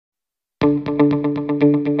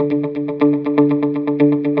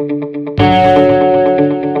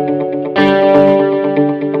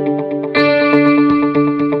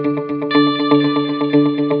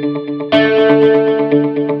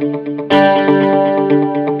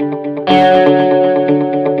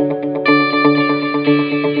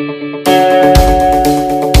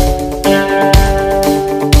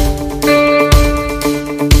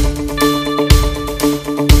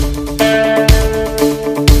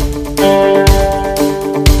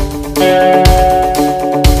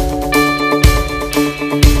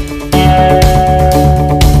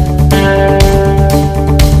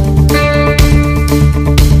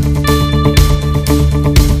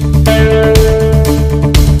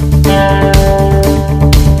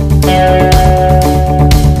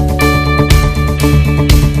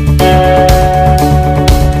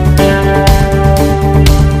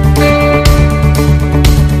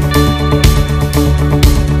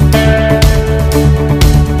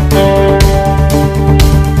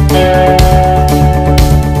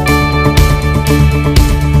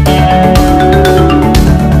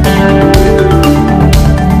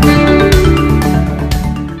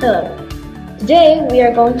Today we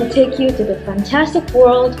are going to take you to the fantastic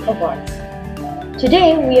world of art.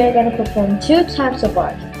 Today we are going to perform two types of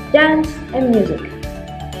art, dance and music.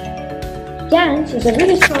 Dance is a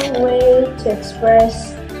really strong way to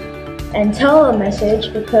express and tell a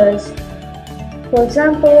message because, for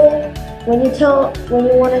example, when you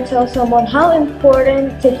want to tell someone how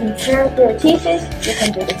important taking care of their teeth is, you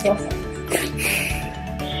can do this also.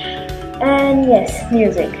 And yes,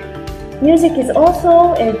 music. Music is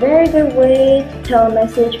also a very good way to tell a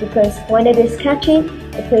message because when it is catchy,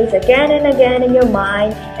 it plays again and again in your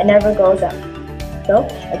mind and never goes out. So,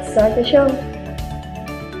 let's start the show.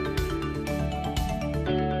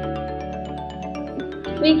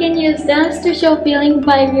 We can use dance to show feeling.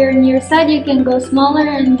 By you're on your side, you can go smaller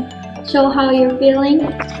and show how you're feeling.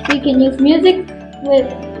 We can use music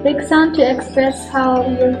with big sound to express how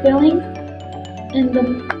you're feeling. And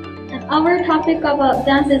our topic about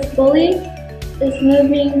dance is bully, is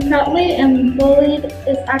moving proudly, and bullied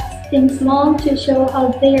is acting small to show how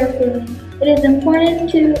they are feeling. It is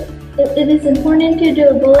important to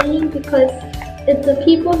do bullying because it's the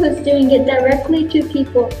people who's doing it directly to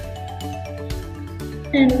people.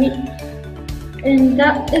 And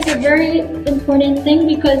that is a very important thing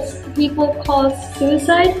because people cause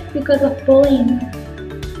suicide because of bullying.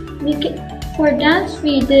 For dance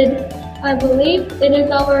we did, I believe it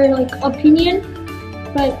is our opinion,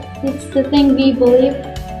 but it's the thing we believe.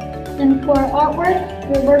 And for artwork,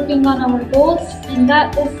 we're working on our goals, and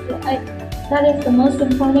that is the most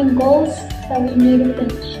important goals that we need to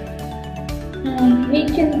finish. And we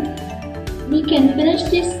can finish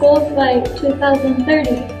these goals by 2030,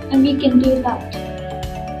 and we can do that.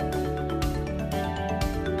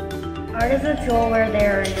 Art is a tool where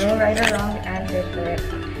there are no right or wrong answers for it,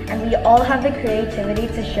 and we all have the creativity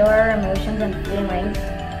to show our emotions and feelings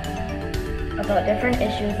about different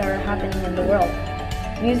issues that are happening in the world.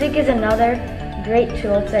 Music is another great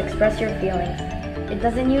tool to express your feelings. It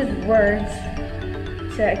doesn't use words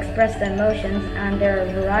to express the emotions, and there are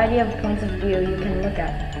a variety of points of view you can look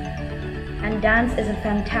at. And dance is a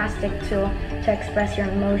fantastic tool to express your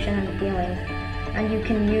emotion and feelings, and you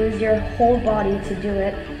can use your whole body to do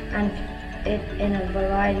it, and it in a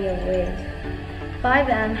variety of ways.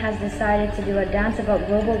 5M has decided to do a dance about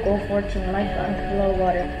Global Goal 14, life below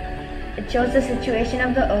water. It shows the situation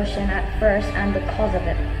of the ocean at first and the cause of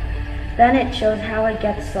it. Then it shows how it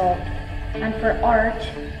gets solved. And for art,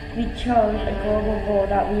 we chose a global goal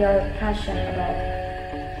that we are passionate about.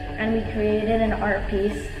 And we created an art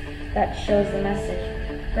piece that shows the message.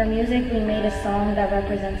 For music, we made a song that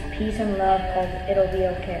represents peace and love called It'll Be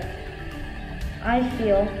Okay. I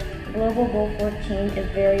feel Global Goal 14 is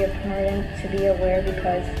very important to be aware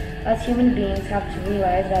because us human beings have to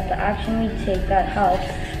realize that the action we take that helps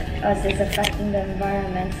us is affecting the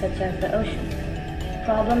environment, such as the ocean.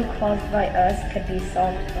 Problems caused by us could be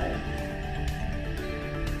solved by us.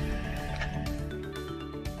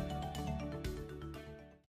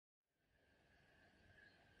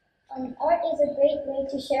 Art is a great way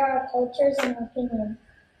to share our cultures and opinions.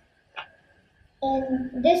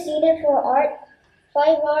 In this unit for art,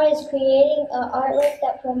 5R is creating an artwork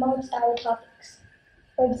that promotes our topics.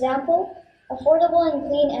 For example, affordable and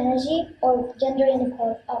clean energy or gender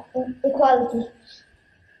equality.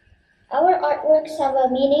 Our artworks have a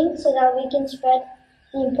meaning so that we can spread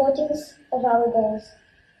the importance of our goals.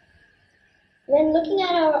 When looking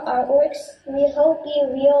at our artworks, we hope you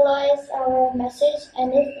realize our message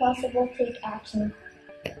and if possible, take action.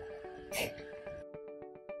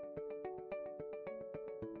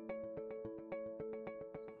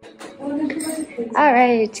 All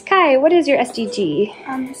right, Kai, what is your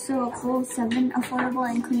SDG? So goal 7, affordable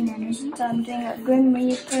and clean energy. So I'm doing a grim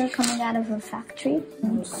reaper coming out of a factory.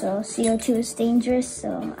 So CO2 is dangerous,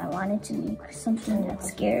 so I wanted to make something that's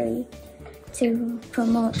scary to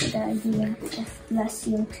promote the idea of less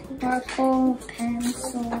CO2. Charcoal,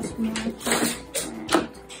 pencils, markers,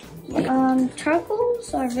 and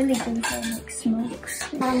charcoals are really good for like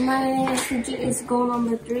smokes. My SDG is goal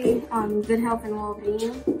number 3, good health and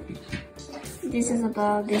well-being. This is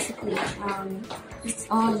about basically it's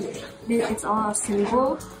all a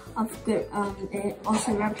symbol of good. It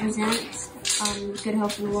also represents good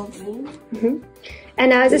health and well-being.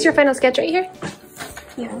 And is this your final sketch right here?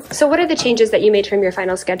 Yeah. So what are the changes that you made from your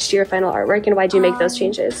final sketch to your final artwork, and why did you make those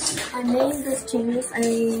changes? I made these changes. I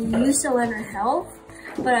used the letter health,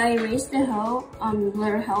 but I erased the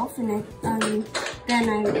letter health, and then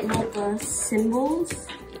I wrote the symbols.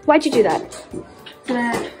 Why'd you do that? So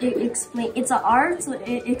that it's an art, so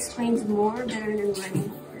it explains more better than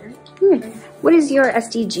writing a word. What is your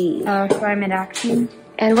SDG? Climate action.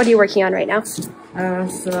 And what are you working on right now?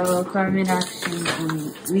 So climate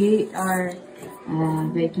action, we are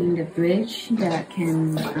making the bridge that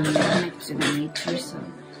can connect to the nature. So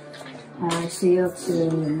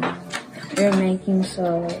CO2, we're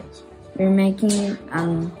making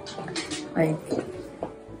like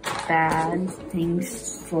bad things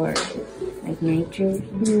for like nature.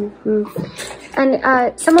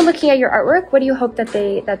 And someone looking at your artwork, what do you hope that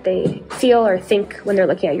they feel or think when they're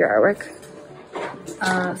looking at your artwork?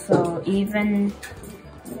 So even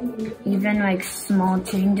like small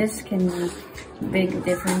changes can make big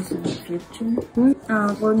difference in the future.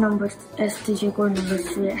 SDG goal number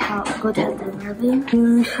 3, good health and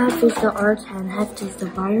well-being. Half is the art and half is the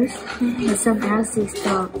virus. And sometimes it's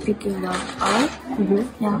the picking the art.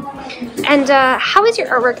 Yeah. And how is your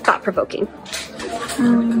artwork thought-provoking?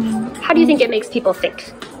 How do you think it makes people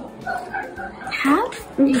think?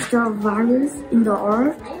 Half is the virus in the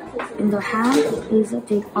art, and the half is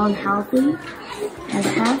the unhealthy, and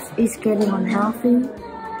half is getting unhealthy,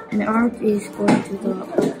 and art is going to the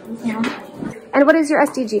And what is your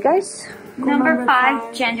SDG, guys? Number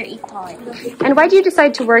 5, gender equality. And why do you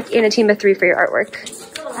decide to work in a team of 3 for your artwork?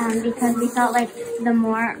 Because we felt like the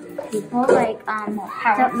more people, like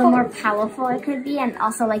the more powerful it could be, and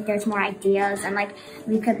also like there's more ideas, and like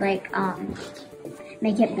we could like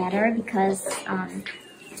make it better because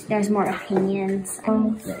there's more opinions.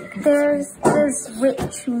 There's this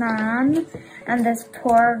rich man and this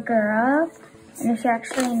poor girl, and if you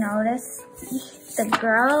actually notice, the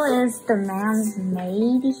girl is the man's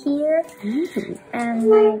maid here, and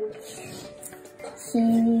like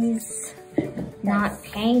he's not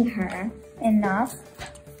paying her enough,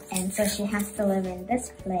 and so she has to live in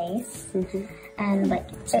this place, and like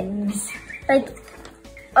it's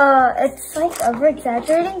like over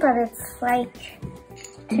exaggerating, but it's like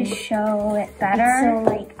to show it better. So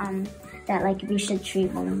like that like we should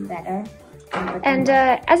treat women better. And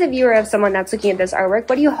as a viewer of someone that's looking at this artwork,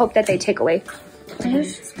 what do you hope that they take away?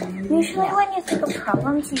 Usually when you think of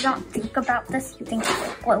problems, you don't think about this, you think of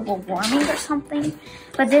like global warming or something.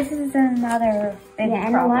 But this is another big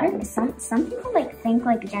and problem. a lot of some people like think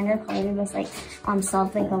like gender equality was like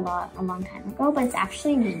solved like a long time ago, but it's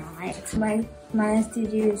actually not. My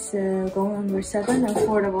SDG is goal number 7,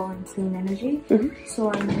 affordable and clean energy.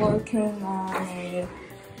 So I'm working on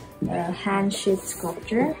a hand-shaped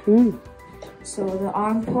sculpture. So the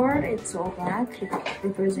arm part, it's all black. It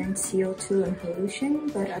represents CO2 and pollution,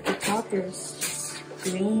 but at the top there's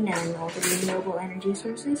green and all the renewable energy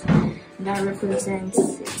sources. And that represents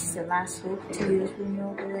it's the last hope to use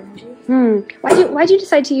renewable energy. Why'd you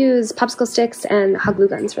decide to use popsicle sticks and hot glue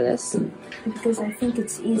guns for this? Because I think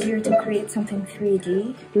it's easier to create something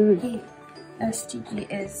 3D. The SDG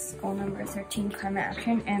is goal number 13, climate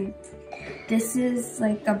action, and this is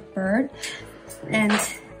like a bird, and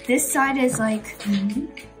this side is like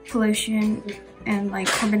pollution and like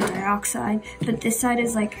carbon dioxide, but this side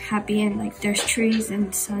is like happy and like there's trees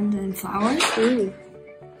and sun and flowers.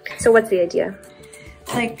 So what's the idea?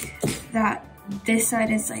 Like that this side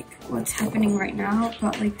is like what's happening right now,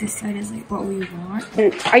 but like this side is like what we want.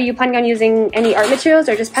 Are you planning on using any art materials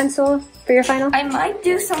or just pencil for your final? I might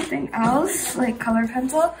do something else, like color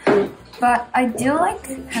pencil, but I do like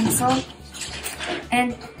pencil,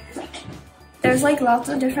 and there's like lots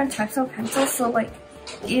of different types of pencils, so like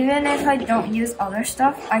even if I don't use other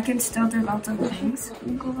stuff, I can still do lots of things.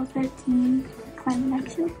 Goal 13, climate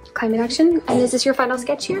action. Climate action? And is this your final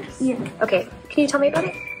sketch here? Yeah. Okay, can you tell me about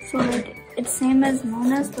it? So like it's same as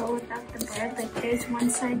Mona's, but without the bird. Like there's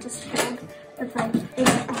one side just filled it's like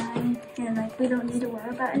it's fine and like we don't need to worry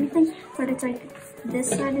about anything. But it's like this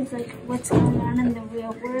side is like what's going on in the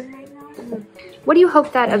real world right now. What do you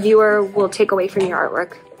hope that a viewer will take away from your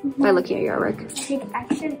artwork by looking at your artwork? Take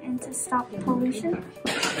action and to stop pollution.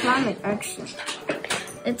 Climate action.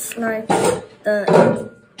 It's like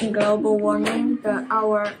the global warming,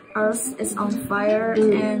 our Earth is on fire,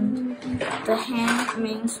 and the hand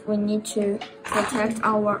means we need to protect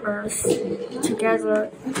our Earth together.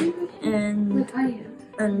 And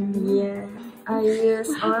yeah, I use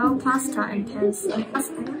oil, pasta, and pencil.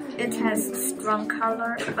 It has strong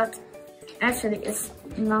color, but actually it's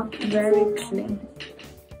not very clean.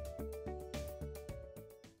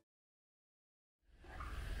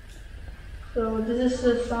 So this is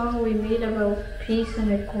a song we made about peace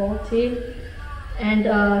and equality, and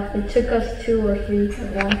it took us 2 or 3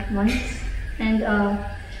 long months, and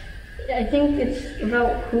I think it's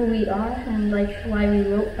about who we are and like why we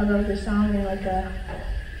wrote about the song, and like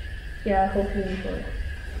yeah, I hope you enjoy it.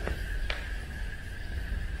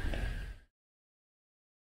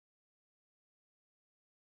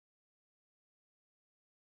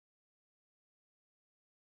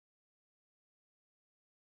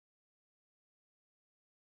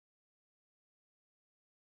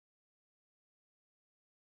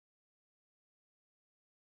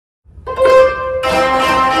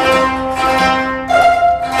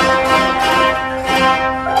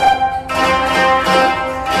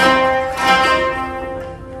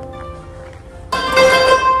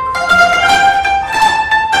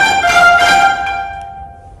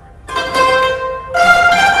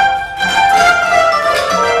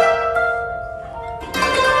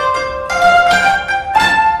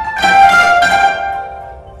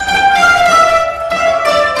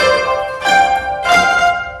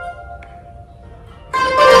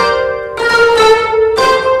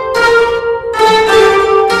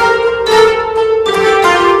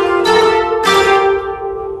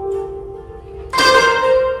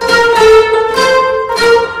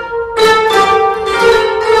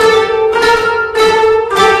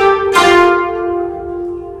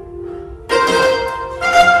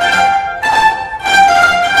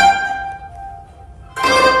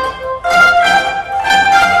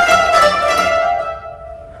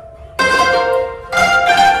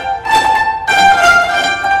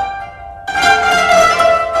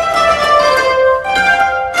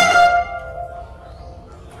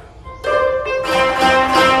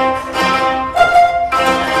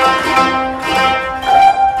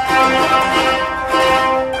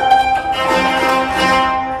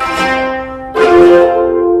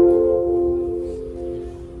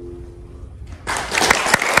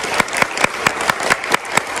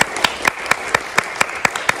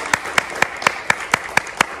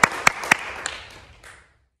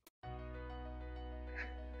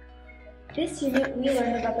 This unit, we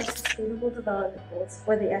learned about the Sustainable Development Goals,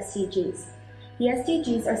 or the SDGs. The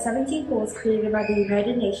SDGs are 17 goals created by the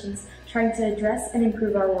United Nations trying to address and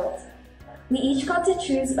improve our world. We each got to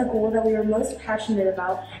choose a goal that we were most passionate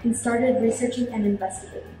about and started researching and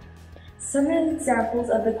investigating. Some examples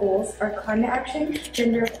of the goals are climate action,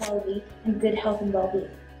 gender equality, and good health and well-being.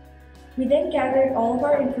 We then gathered all of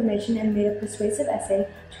our information and made a persuasive essay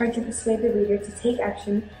trying to persuade the reader to take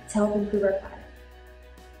action to help improve our planet.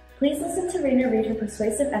 Please listen to Raina read her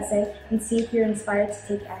persuasive essay and see if you're inspired to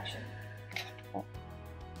take action.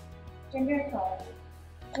 Gender equality.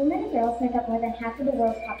 Women and girls make up more than half of the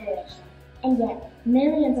world's population, and yet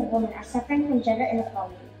millions of women are suffering from gender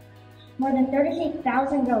inequality. More than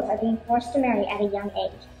 33,000 girls are being forced to marry at a young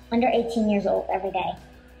age, under 18 years old every day.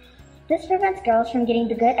 This prevents girls from getting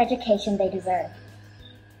the good education they deserve.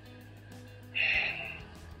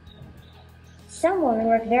 Some women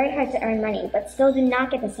work very hard to earn money, but still do not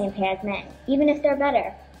get the same pay as men, even if they're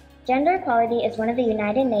better. Gender equality is one of the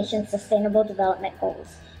United Nations Sustainable Development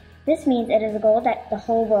Goals. This means it is a goal that the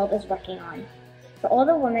whole world is working on. For all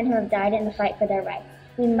the women who have died in the fight for their rights,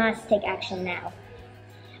 we must take action now.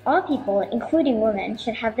 All people, including women,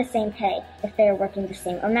 should have the same pay if they are working the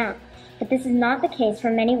same amount, but this is not the case for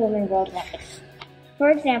many women worldwide. For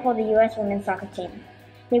example, the U.S. women's soccer team.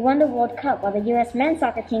 They won the World Cup while the U.S. men's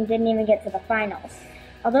soccer team didn't even get to the finals.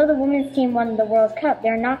 Although the women's team won the World Cup,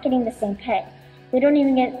 they're not getting the same pay. They don't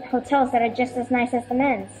even get hotels that are just as nice as the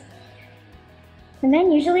men's. The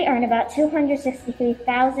men usually earn about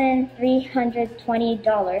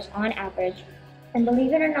 $263,320 on average, and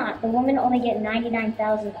believe it or not, the women only get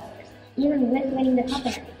 $99,000, even with winning the cup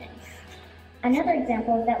and everything. Another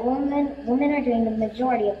example is that women are doing the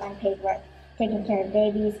majority of unpaid work, taking care of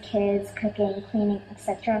babies, kids, cooking, cleaning,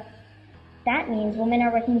 etc. That means women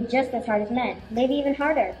are working just as hard as men, maybe even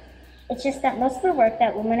harder. It's just that most of the work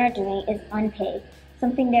that women are doing is unpaid,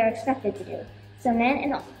 something they're expected to do. So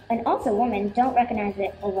men and also women don't recognize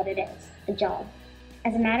it for what it is, a job.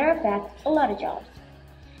 As a matter of fact, a lot of jobs.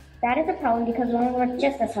 That is a problem because women work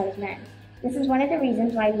just as hard as men. This is one of the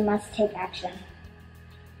reasons why we must take action.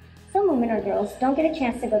 Some women or girls don't get a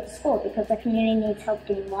chance to go to school because their community needs help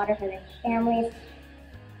getting water for their families,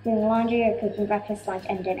 doing laundry, or cooking breakfast, lunch,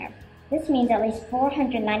 and dinner. This means at least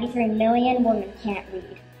 493 million women can't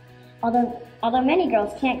read. Although many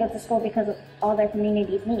girls can't go to school because of all their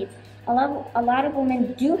community's needs, a lot of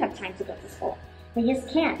women do have time to go to school. They just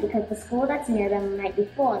can't because the school that's near them might be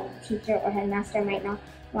full and the teacher or headmaster might not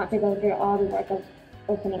want to go through all the work of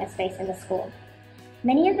opening a space in the school.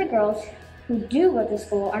 Many of the girls who do go to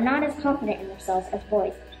school are not as confident in themselves as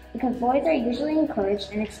boys because boys are usually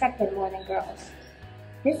encouraged and expected more than girls.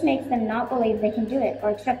 This makes them not believe they can do it or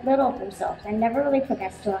expect little of themselves and never really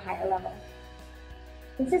progress to a higher level.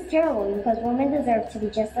 This is terrible because women deserve to be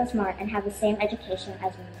just as smart and have the same education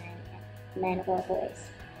as men or boys.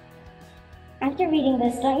 After reading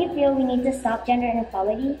this, don't you feel we need to stop gender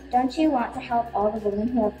inequality? Don't you want to help all the women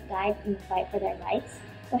who have died in the fight for their rights?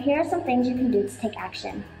 Well, here are some things you can do to take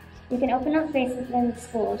action. You can open up spaces in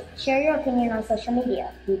schools, share your opinion on social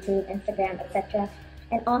media, YouTube, Instagram, etc.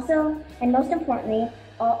 And most importantly,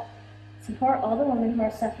 support all the women who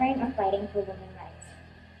are suffering or fighting for women's rights.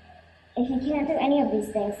 If you can't do any of these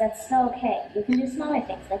things, that's still okay. You can do smaller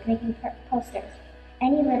things like making posters.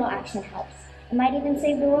 Any little action helps. It might even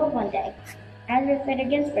save the world one day. As Ruth Bader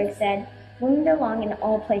Ginsburg said, women belong in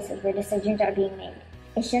all places where decisions are being made.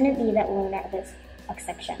 It shouldn't be that women are the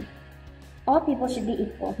exception. All people should be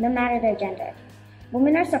equal, no matter their gender.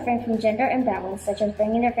 Women are suffering from gender imbalance, such as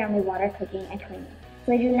bringing their family water, cooking, and cleaning,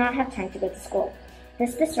 so they do not have time to go to school.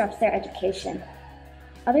 This disrupts their education.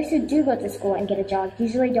 Others who do go to school and get a job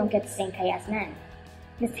usually don't get the same pay as men.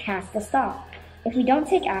 This has to stop. If we don't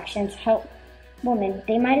take action to help women,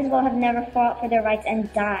 they might as well have never fought for their rights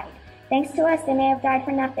and died. Thanks to us, they may have died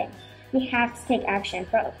for nothing. We have to take action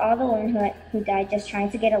for all the women who died just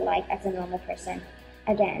trying to get a life as a normal person.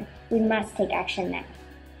 Again, we must take action now.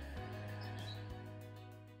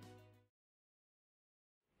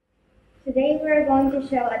 Today we are going to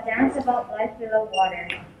show a dance about life below water.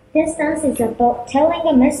 This dance is about telling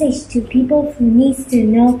a message to people who needs to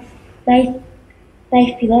know life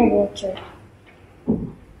below water.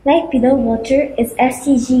 Life below water is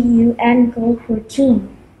SDG UN Goal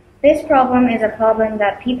 14. This problem is a problem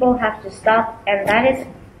that people have to stop, and that is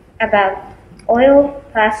about oil,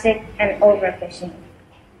 plastic, and overfishing.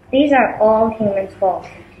 These are all humans' fault.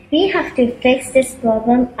 We have to fix this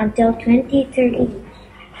problem until 2030.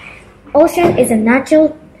 Ocean is a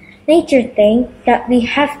nature thing that we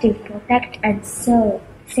have to protect and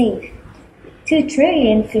save. 2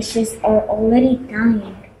 trillion fishes are already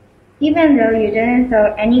dying. Even though you didn't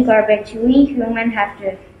throw any garbage, we humans have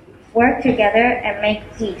to work together and make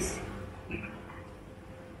peace.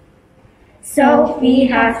 So we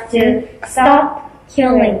have to stop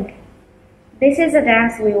killing. This is a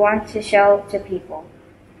dance we want to show to people.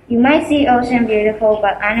 You might see ocean beautiful,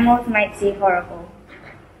 but animals might see horrible.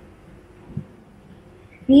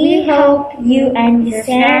 We hope you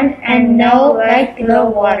understand and know life below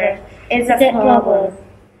water is a problem.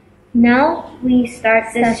 Now we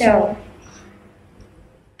start the show.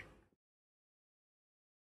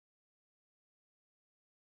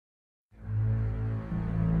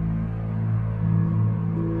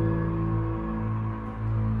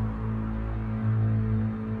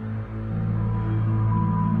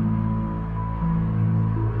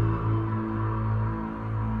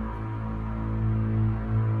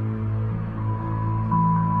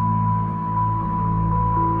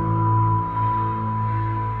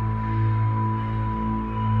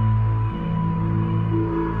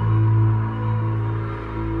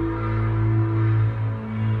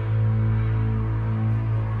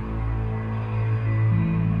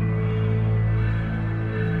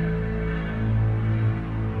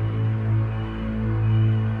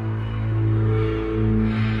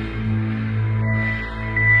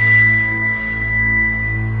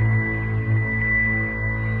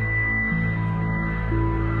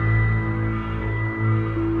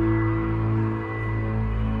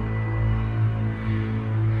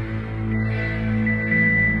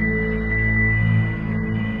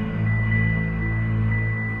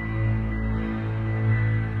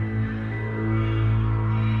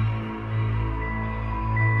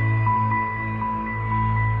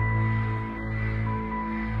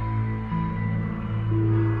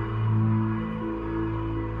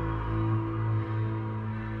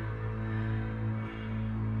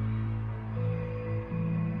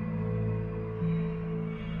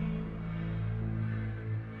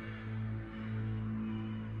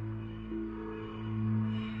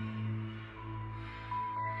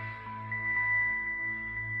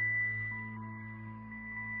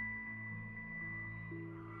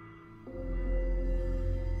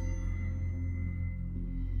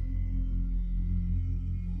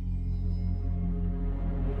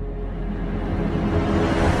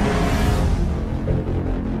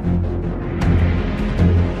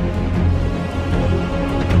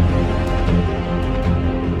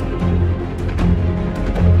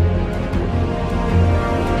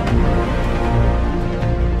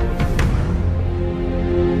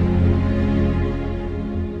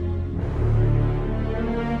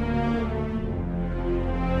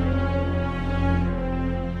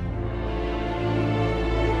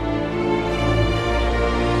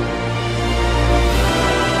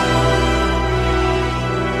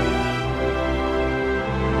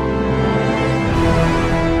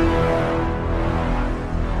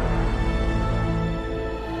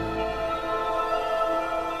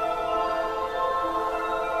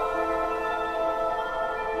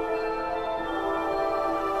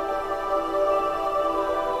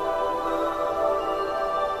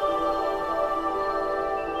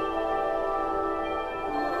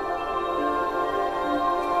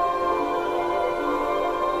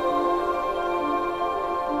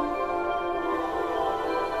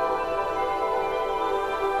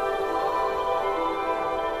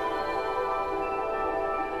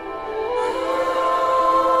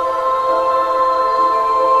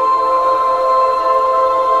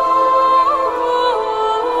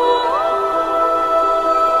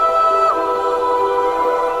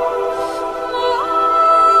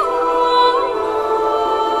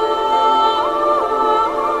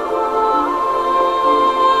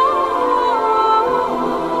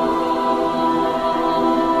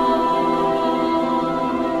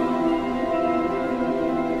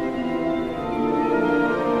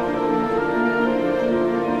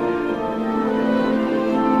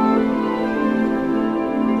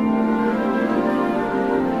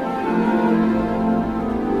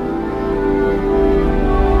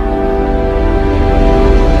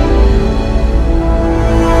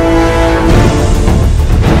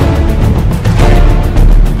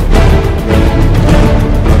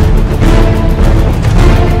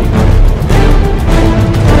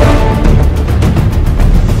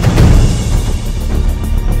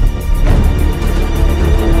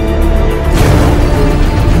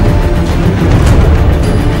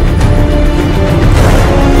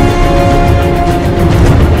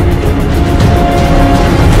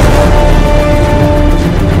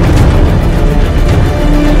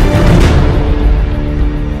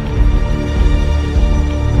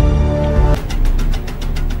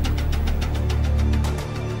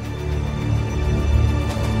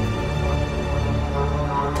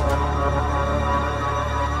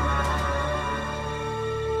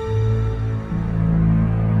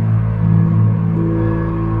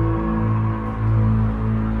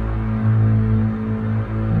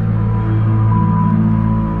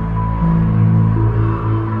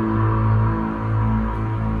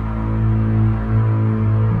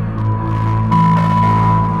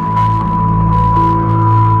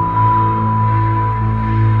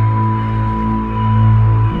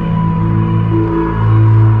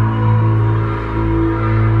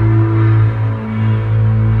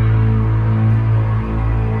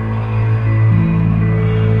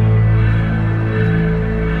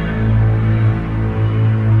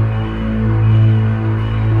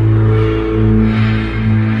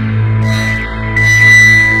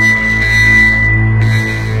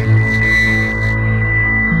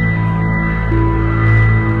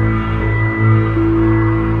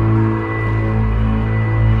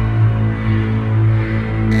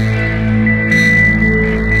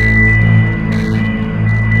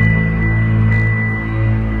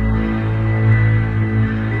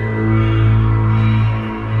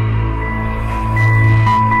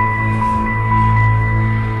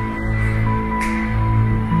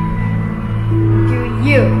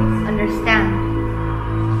 understand.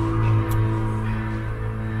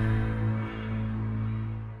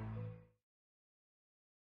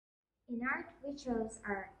 In art, we chose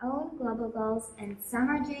our own global goals, and some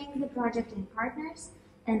are doing the project in partners,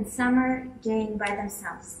 and some are doing by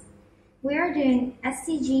themselves. We are doing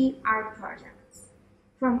SDG art projects.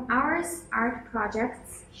 From our art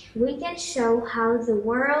projects, we can show how the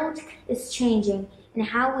world is changing and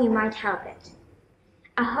how we might help it.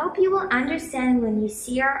 I hope you will understand when you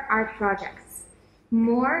see our art projects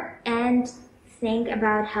more and think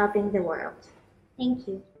about helping the world. Thank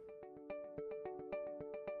you.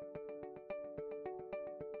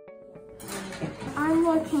 I'm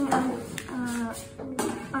working on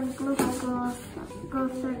global goal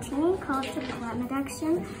 13 called the climate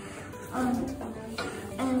action.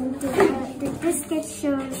 And this sketch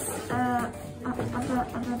shows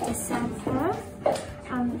about the sad earth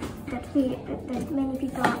that many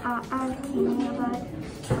people are arguing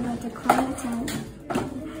about the climate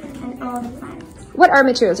and all the planets. What art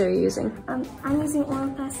materials are you using? I'm using oil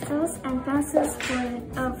pastels and pencils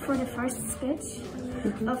for the first sketch.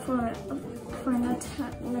 For not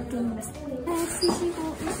doing mistake.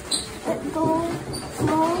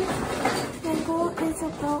 The goal is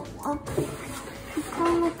about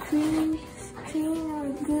become a clean or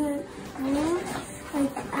good room.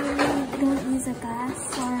 Like I don't use a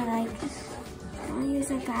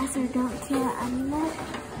gas or don't kill an animal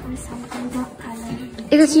or something. Don't color.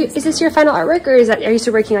 Is this your final artwork, or are you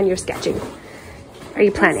still working on your sketching? Are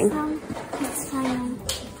you planning? It's final.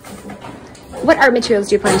 What art materials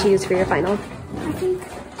do you plan to use for your final? I think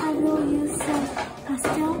I will use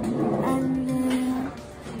pastel and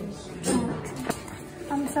chalk.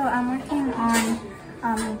 So I'm working on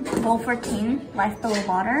goal 14, life below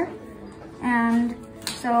water, and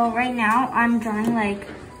so right now I'm drawing like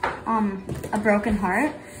a broken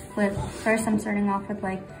heart. First I'm starting off with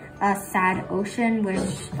like a sad ocean,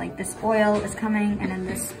 which like this oil is coming, and then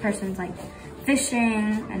this person's like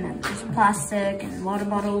fishing, and then there's plastic and water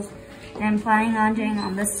bottles. And I'm planning on doing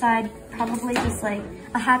on this side probably just like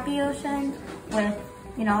a happy ocean with,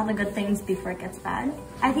 you know, all the good things before it gets bad.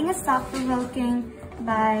 I think it's thought-provoking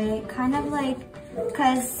by kind of like,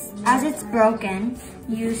 because as it's broken,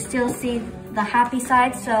 you still see the happy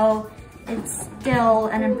side, so it's still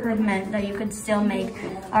an improvement that you could still make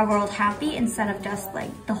our world happy instead of just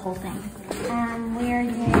like the whole thing. We're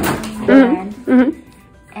doing bad,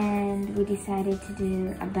 and we decided to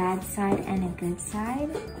do a bad side and a good side.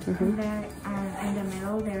 There, in the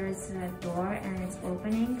middle there's a door and it's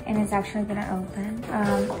opening, and it's actually gonna open.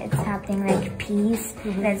 It's happening like peace.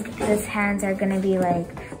 Those hands are gonna be like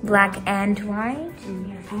black and white.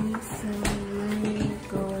 And so my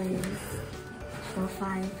goal is goal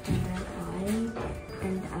 5 and red eye,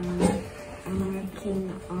 and I'm working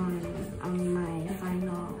on my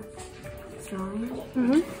final drawing.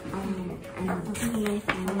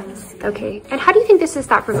 Okay, and how do you think this is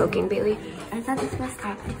thought-provoking, Bailey? I thought this was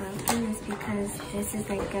thought-provoking is because this is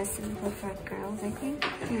like a symbol for girls, I think.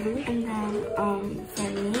 And then for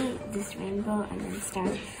me, this rainbow and then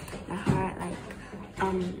stars, a heart, like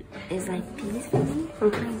is like peace for me.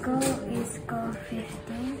 My goal is goal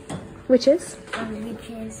 15. Which is?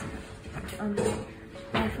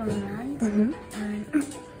 Life on land.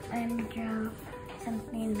 And draw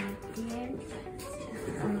something like deer.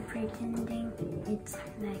 I'm pretending it's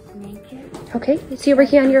like nature. Okay, so you're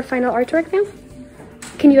working on your final artwork now?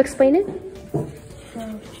 Can you explain it?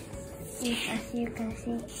 So, as you can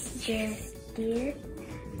see, there's deer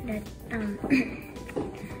that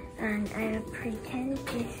and I pretend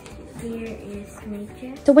this deer is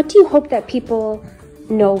nature. So what do you hope that people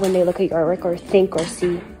know when they look at your artwork or think or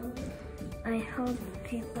see? I hope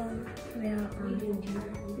people will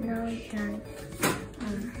know that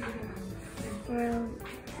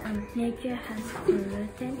nature has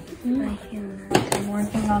polluted by humans. I'm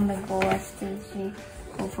working on the goal SDG,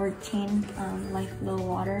 goal 14, life below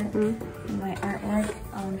water. My artwork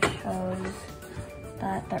shows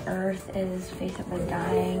that the earth is basically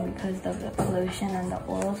dying because of the pollution and the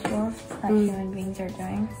oil spills that human beings are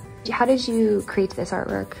doing. How did you create this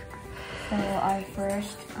artwork? So I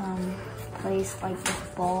first placed like this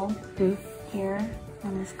bowl here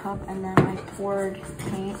in this cup, and then I poured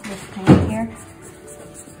this paint here.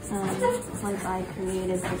 Like I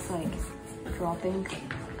created this like dropping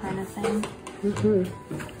kind of thing. And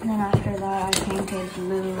then after that I painted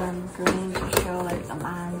blue and green to show like the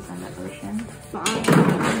lands and the ocean. So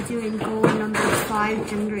I'm doing goal number 5,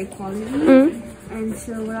 gender equality. And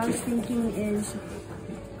so what I was thinking is,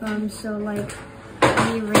 so like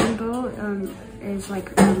the rainbow is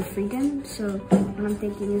like freedom. So what I'm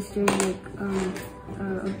thinking is doing like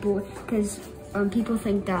a boy, because people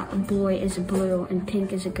think that a boy is blue and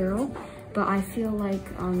pink is a girl, but I feel like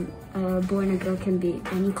a boy and a girl can be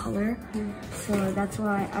any color. So that's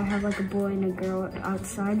why I have like a boy and a girl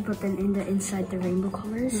outside, but then in the inside the rainbow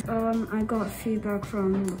colors. I got feedback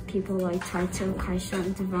from people like Taito, Kaisha,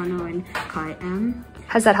 Devano, and Kai M.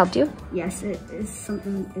 Has that helped you? Yes, it is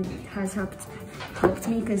something, it has helped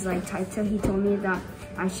me, because like Taito, he told me that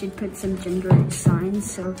I should put some gender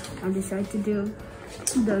signs, so I decided to do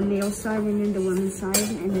the male side and then the women's side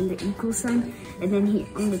and then the equal sign, and then he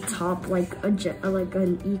on the top like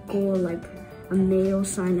an equal, like a male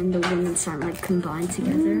sign and the women's sign like combined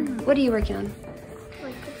together. What are you working on?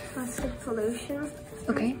 Like plastic pollution.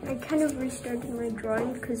 Okay. I kind of restarted my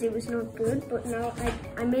drawing because it was not good, but now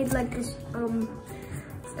I made like this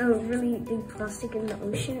a really big plastic in the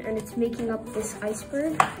ocean, and it's making up this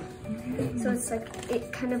iceberg. So it's like,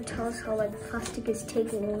 it kind of tells how like plastic is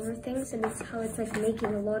taking over things, and it's how it's like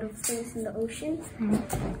making a lot of things in the ocean.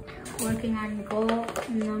 Working on goal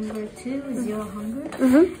number 2, zero hunger.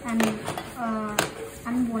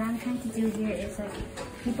 And what I'm trying to do here is like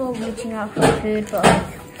people reaching out for food, but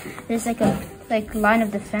like there's like a line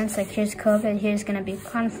of defense, like here's COVID, here's gonna be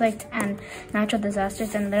conflict and natural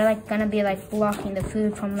disasters, and they're like gonna be like blocking the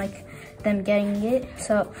food from like them getting it.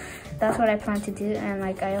 So that's what I plan to do, and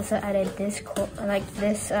like I also added this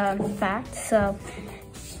fact, so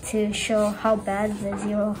to show how bad the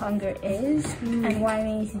zero hunger is and why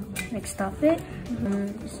we need to like stop it.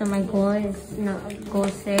 So my goal is goal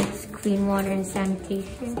 6, clean water and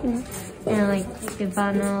sanitation. And like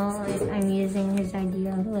Givano, like I'm using his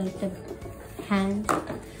idea of like the hand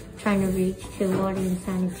trying to reach to water and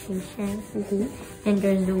sanitation. And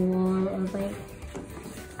there's the wall of like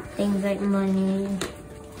things like money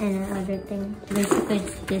and other things. Basically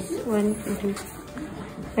it's this one.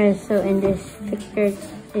 And so in this picture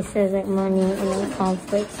it says like money and then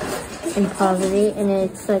conflict and poverty, and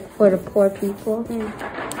it's like for the poor people.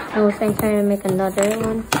 I was trying to make another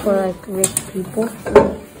one for like rich people.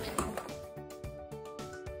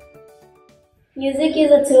 Music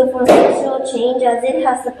is a tool for social change as it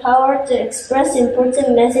has the power to express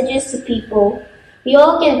important messages to people. We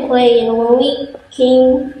all can play, and when we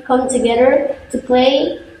come together to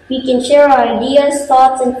play, we can share our ideas,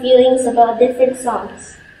 thoughts, and feelings about different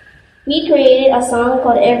songs. We created a song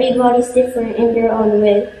called Everybody's Different in Their Own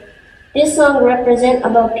Way. This song represents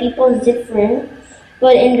about people's different,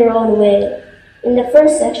 but in their own way. In the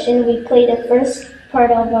first section, we play the first part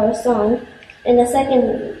of our song, and the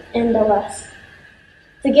second and the last.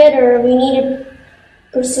 Together, we need to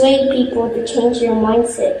persuade people to change their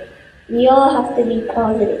mindset. We all have to be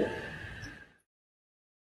positive.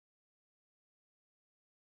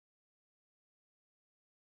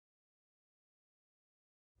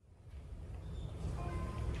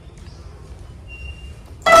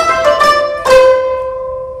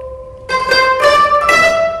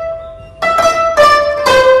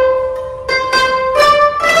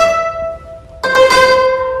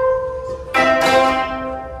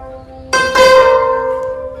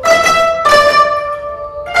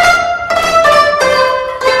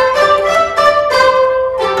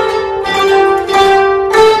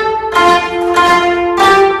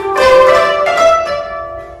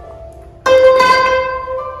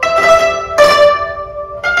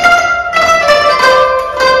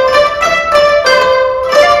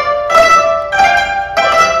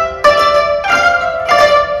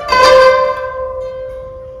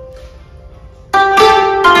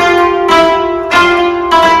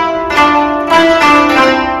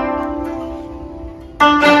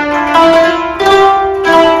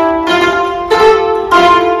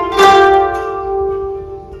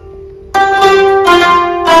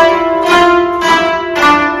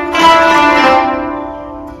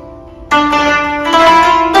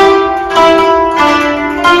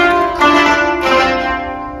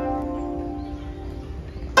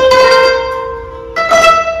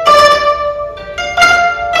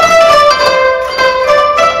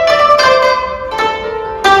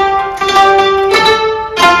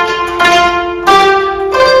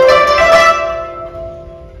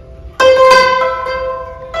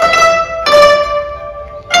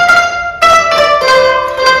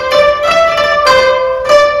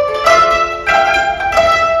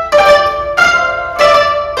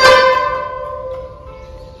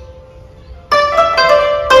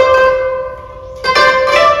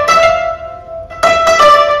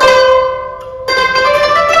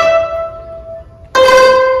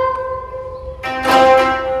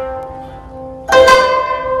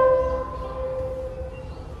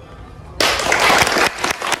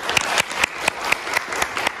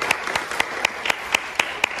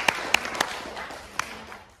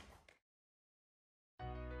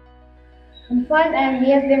 In 5M, we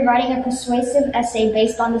have been writing a persuasive essay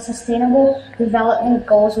based on the Sustainable Development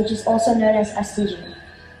Goals, which is also known as SDG.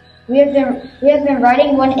 We have been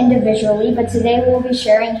writing one individually, but today we will be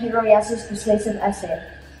sharing Hiroyasu's persuasive essay.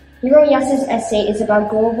 Hiroyasu's essay is about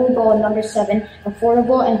global goal number 7,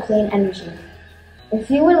 affordable and clean energy. If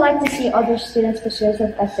you would like to see other students'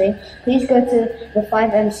 persuasive essay, please go to the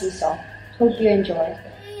 5M Seesaw. Hope you enjoy.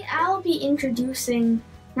 Today I'll be introducing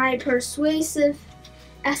my persuasive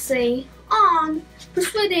essay on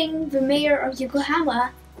persuading the mayor of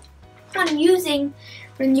Yokohama on using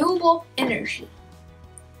renewable energy.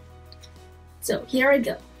 So here I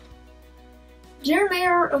go. Dear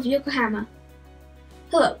Mayor of Yokohama,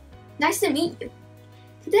 hello, nice to meet you.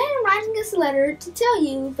 Today I'm writing this letter to tell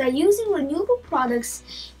you that using renewable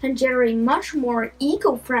products can generate much more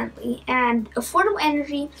eco-friendly and affordable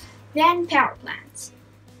energy than power plants.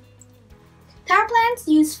 Power plants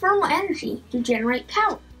use thermal energy to generate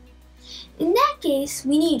power. In that case,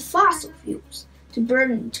 we need fossil fuels to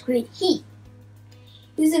burn to create heat.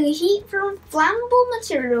 Using heat from flammable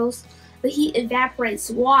materials, the heat evaporates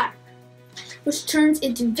water, which turns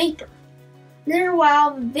into vapor. Then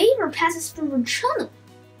while the vapor passes through a tunnel,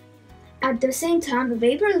 at the same time the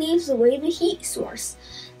vapor leaves away the heat source,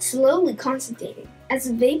 slowly concentrating. As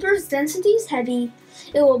the vapor's density is heavy,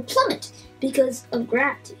 it will plummet because of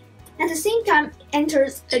gravity. At the same time, it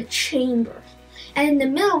enters a chamber, and in the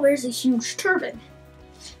middle there's a huge turbine.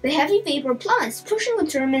 The heavy vapor plummets, pushing the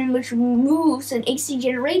turbine, which moves an AC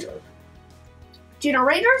generator.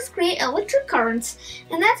 Generators create electric currents,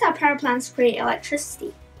 and that's how power plants create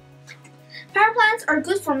electricity. Power plants are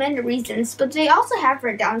good for many reasons, but they also have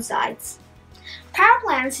their downsides. Power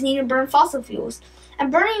plants need to burn fossil fuels,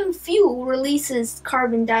 and burning fuel releases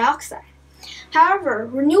carbon dioxide. However,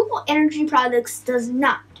 renewable energy products does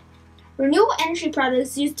not. Renewable energy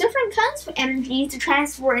products use different kinds of energy to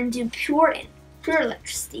transfer into pure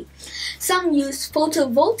electricity. Some use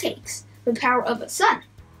photovoltaics, the power of the sun.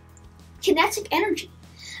 Kinetic energy,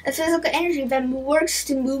 a physical energy that works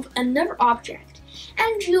to move another object.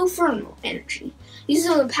 And geothermal energy,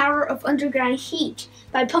 using the power of underground heat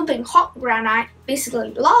by pumping hot granite,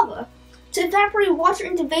 basically lava, to evaporate water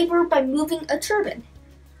into vapor by moving a turbine.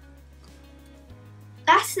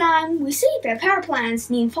 Last time, we see that power plants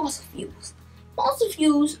need fossil fuels. Fossil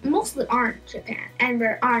fuels mostly aren't in Japan, and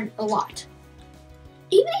there aren't a lot.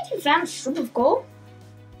 Even if you found a strip of gold,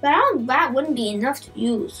 that wouldn't be enough to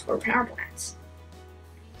use for power plants.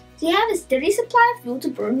 To have a steady supply of fuel to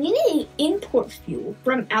burn, you need to import fuel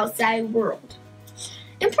from outside world.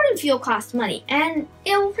 Importing fuel costs money, and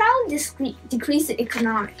it will probably decrease the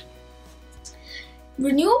economy.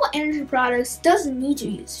 Renewable energy products doesn't need to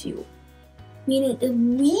use fuel. Meaning, if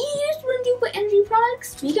we use renewable energy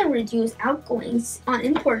products, we can reduce outgoings on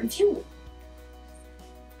imported fuel.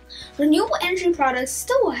 Renewable energy products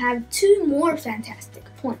still will have two more fantastic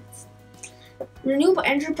points. Renewable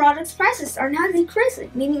energy products prices are now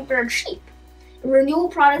decreasing, meaning they're cheap. If renewable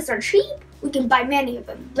products are cheap, we can buy many of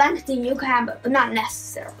them, blanketing Yokohama, but not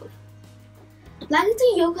necessarily.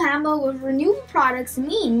 Blanketing Yokohama with renewable products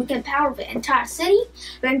mean we can power the entire city,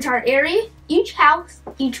 the entire area, each house,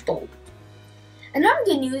 each bulb. Another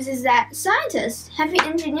good news is that scientists have been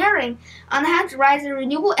engineering on how to rise the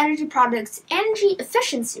renewable energy products' energy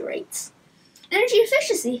efficiency rates. Energy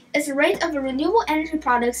efficiency is the rate of a renewable energy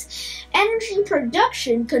product's energy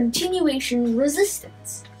production continuation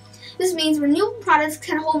resistance. This means renewable products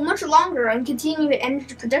can hold much longer and continue the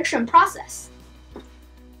energy production process.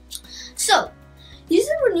 So,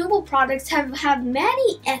 using renewable products have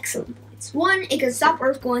many excellent points. One, it can stop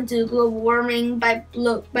Earth going to global warming by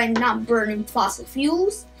not burning fossil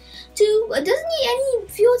fuels. Two, it doesn't need any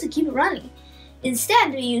fuel to keep it running.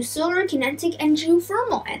 Instead, we use solar, kinetic, and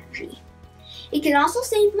geothermal energy. It can also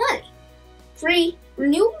save money. 3.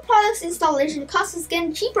 Renewable products installation cost is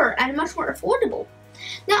getting cheaper and much more affordable.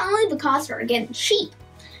 Not only because they're getting cheap,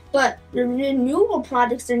 but the renewable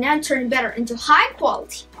products are now turning better into high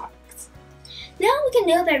quality products. Now we can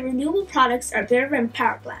know that renewable products are better than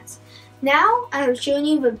power plants. Now I have shown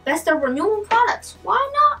you the best of renewable products.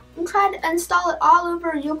 Why not try to install it all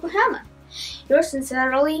over Yokohama? Yours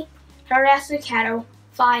sincerely, Hiroyasu Kato,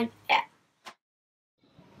 5F.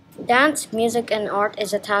 Dance, music, and art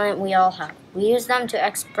is a talent we all have. We use them to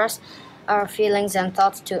express our feelings and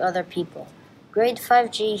thoughts to other people. Grade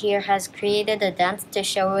 5G here has created a dance to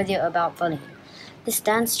share with you about bullying. This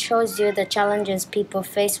dance shows you the challenges people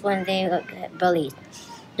face when they get bullied.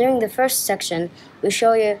 During the first section, we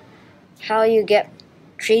show you how you get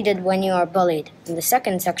treated when you are bullied. In the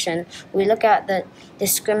second section, we look at the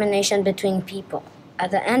discrimination between people.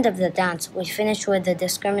 At the end of the dance, we finish with the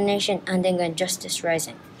discrimination ending and justice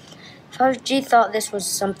rising. 5G thought this was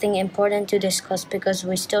something important to discuss because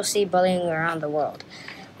we still see bullying around the world.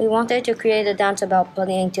 We wanted to create a dance about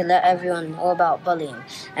bullying to let everyone know about bullying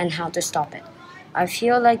and how to stop it. I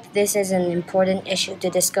feel like this is an important issue to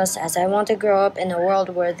discuss as I want to grow up in a world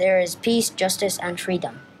where there is peace, justice, and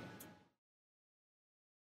freedom.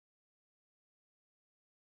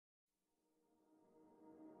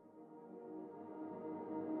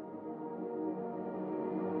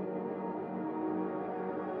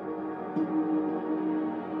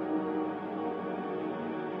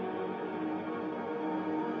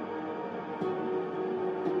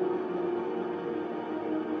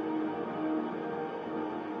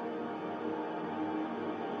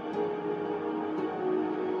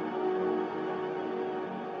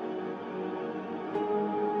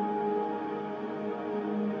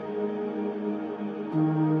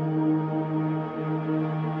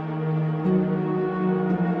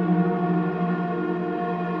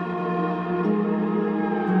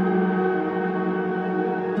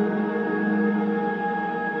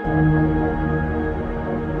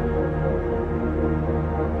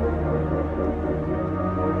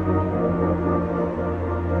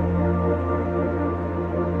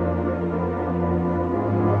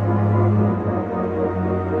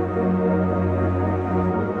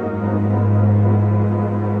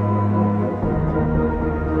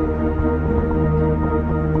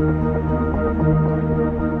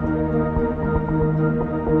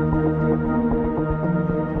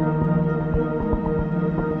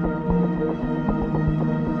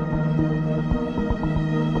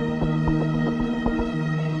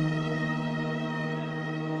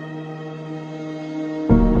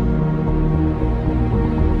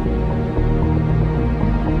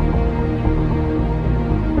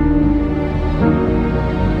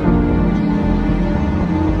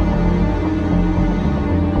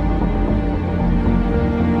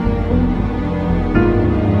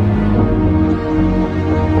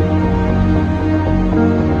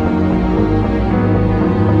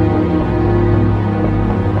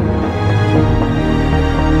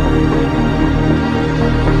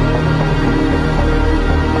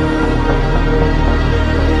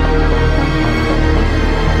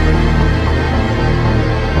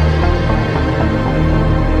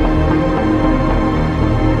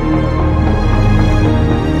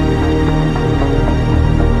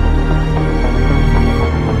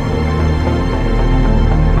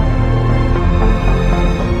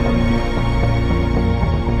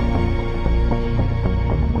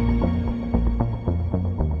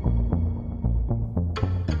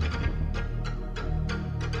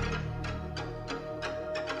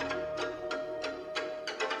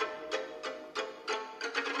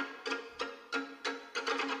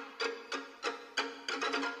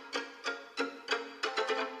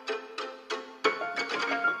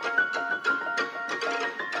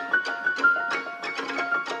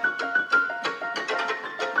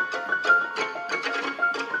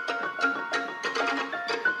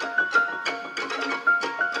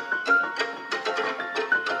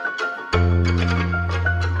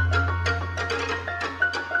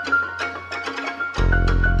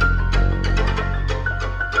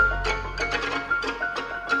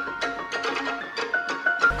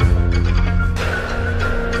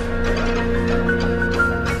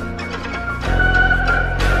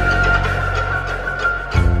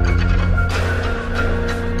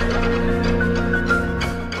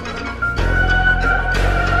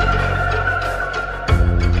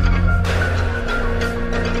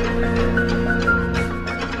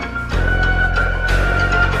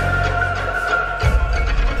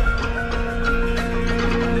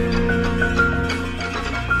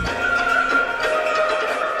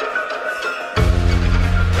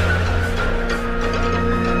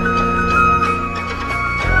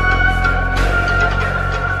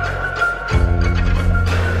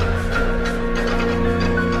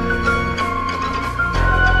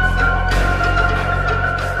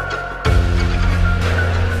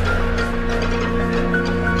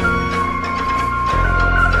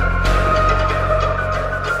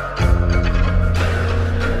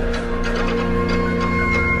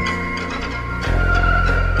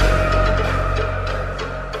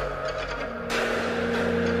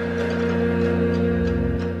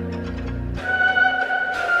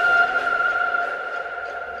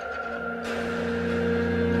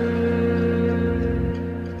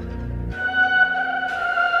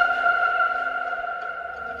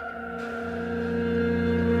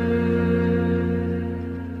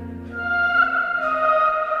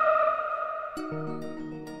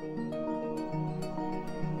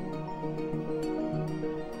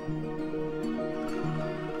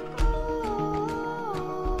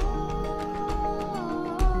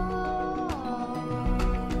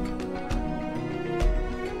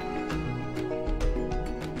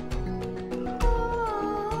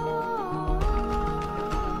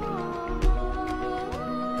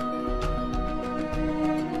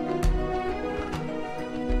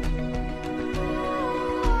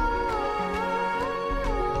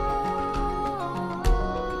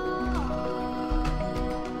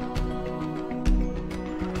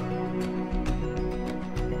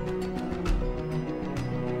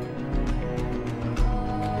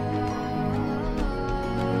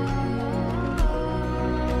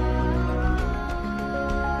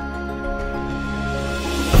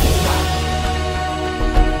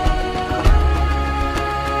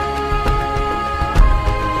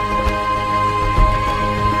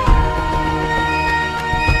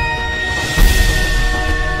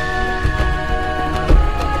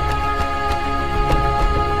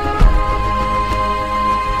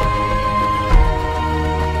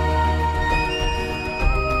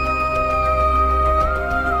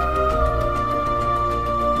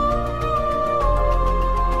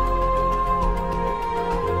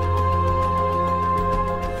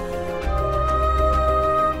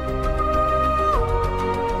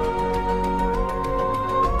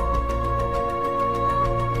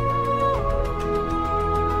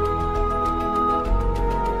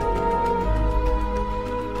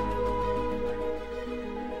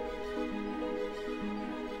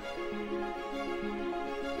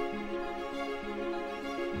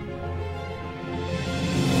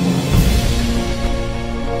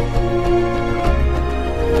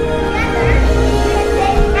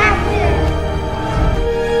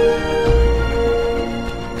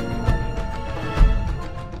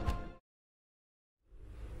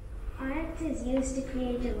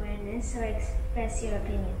 business or express your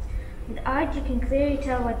opinions. With art, you can clearly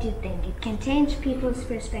tell what you think. It can change people's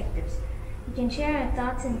perspectives. You can share our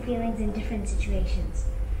thoughts and feelings in different situations.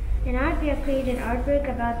 In art, we have created artwork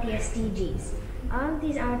about the SDGs. All of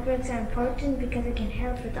these artworks are important because it can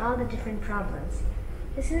help with all the different problems.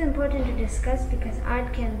 This is important to discuss because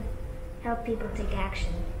art can help people take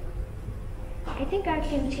action. I think art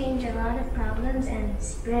can change a lot of problems and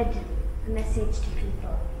spread a message to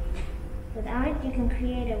people. With art, you can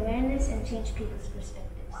create awareness and change people's perspectives.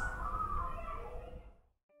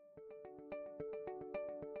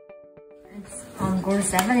 It's on goal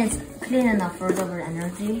 7. It's clean and affordable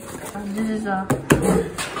energy. This is a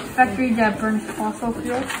factory that burns fossil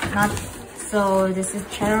fuels. So this is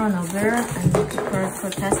Chernobyl, and we're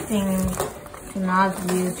protesting to not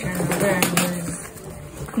use Chernobyl and use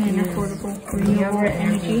clean and affordable renewable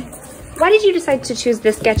energy. Why did you decide to choose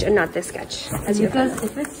this sketch and not this sketch? Because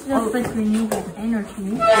if it's just like renewable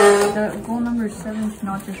energy, the goal number 7 is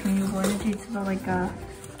not just renewable energy, it's about like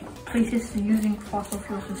places using fossil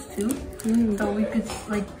fuels too. So we could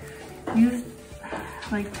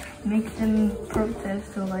make them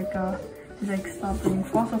protest to stop burning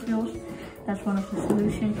fossil fuels. That's one of the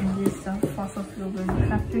solutions in this fossil fuel burning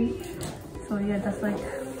factory. So yeah, that's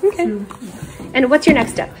two. And what's your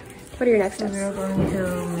next step? What are your next steps? We're going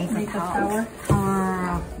to make a tower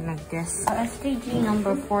like this. SDG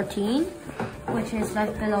number 14, which is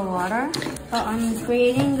life below water. I'm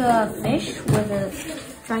creating a fish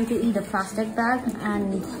trying to eat a plastic bag,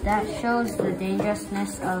 and that shows the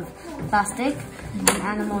dangerousness of plastic and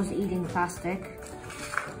animals eating plastic,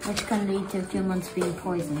 which can lead to humans being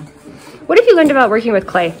poisoned. What have you learned about working with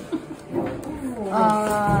clay?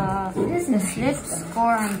 The slip,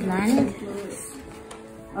 score, and blend.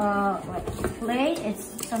 Clay,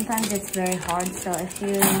 sometimes it's very hard, so if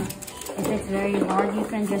it's very hard, you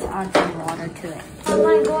can just add some water to it.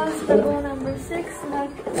 My goal is the goal number 6,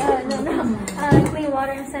 clean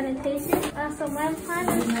water and sanitation. So my plan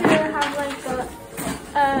is to have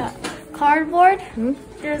a cardboard.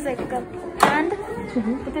 There's like a hand.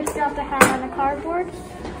 The picture of the hand on the cardboard.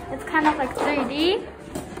 It's kind of like 3D.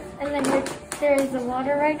 And then there's the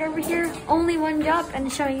water right over here. Only one job,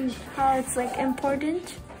 and showing how it's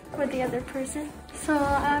important for the other person. So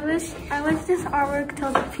I wish this artwork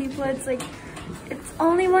tells the people it's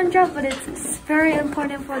only one job, but it's very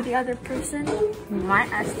important for the other person. My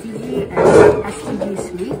SDG is SDG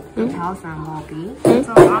 3, health and well-being.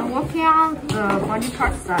 So I'm working on the body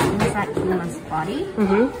parts that are inside human's body,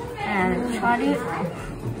 and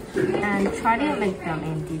try to make them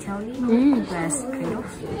in detailing with cradles.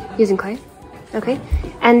 Using clay? Okay.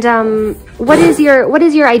 And what is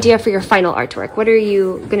your idea for your final artwork? What are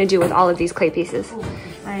you gonna do with all of these clay pieces?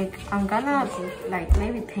 I'm gonna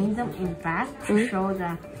maybe paint them in black to show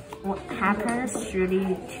that what happens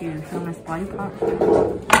really to human's body part,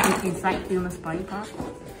 inside human's body part.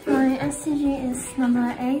 My SDG is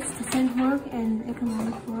number 8, decent work and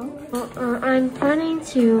economic growth. I'm planning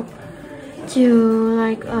to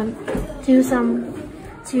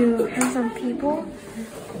have some people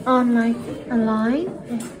on a line,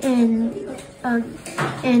 and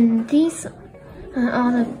these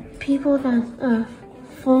are the people that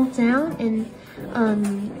fall down, and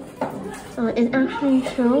it actually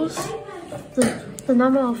shows the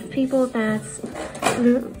number of people that's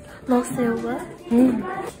lost their work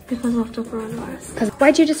because of the coronavirus.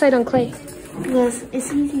 Why'd you decide on clay? Because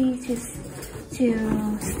it's easy to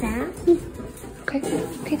stand. Okay,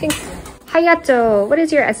 thanks. Hayato, what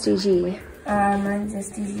is your SDG? Mine's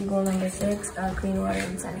SDG goal number 6, clean water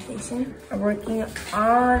and sanitation. I'm working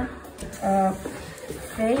on a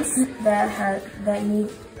place that need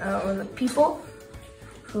or the people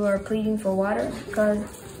who are pleading for water, because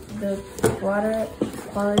the water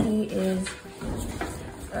quality is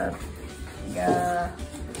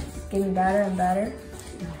getting better and better.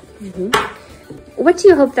 What do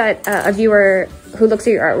you hope that a viewer who looks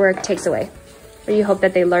at your artwork takes away? What do you hope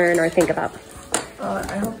that they learn or think about?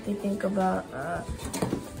 I hope they think about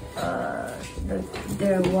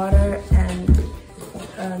their water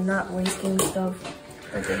and not wasting stuff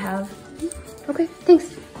that they have. Okay,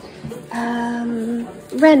 thanks.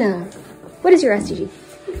 Rena, what is your SDG?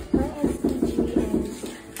 My SDG is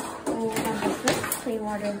clean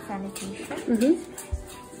water and sanitation.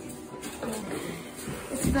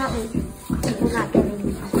 It's about people not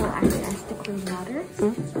getting full access to clean water.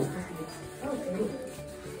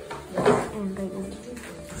 And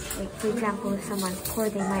for example, if someone's poor,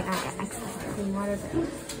 they might not get access to clean water, but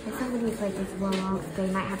if somebody's is well off, they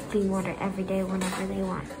might have clean water every day whenever they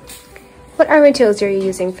want. What art materials are you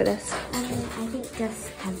using for this? I think just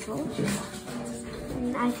pencils.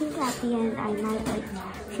 And I think at the end I might like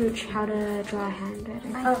teach how to draw a hand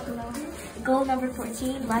better. Goal number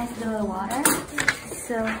 14, life below the water.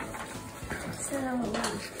 So this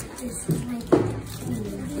is like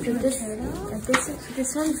the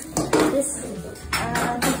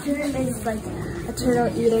turtle is like a turtle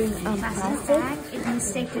eating plastic. It's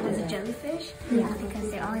mistaken as a jellyfish. Yeah,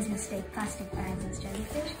 because they always mistake plastic bags as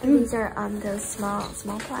jellyfish. These are those small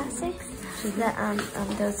plastics that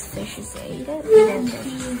those fishes ate it.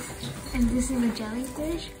 And this is a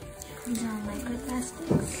jellyfish. These are liquid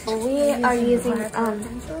plastics. We are using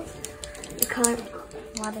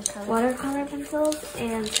watercolor pencils,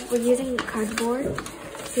 and we're using cardboard.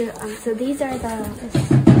 So these are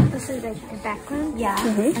this is like the background. Yeah.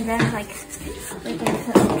 And then like we can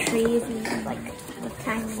put trees and like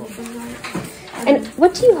tiny things on it. And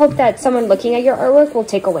what do you hope that someone looking at your artwork will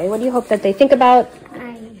take away? What do you hope that they think about?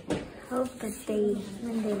 I hope that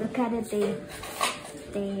when they look at it,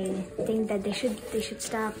 they think that they should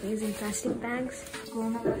stop using plastic bags. Goal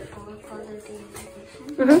number 4, quality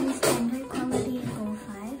education. Standard quality, goal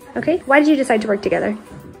 5. Okay, why did you decide to work together?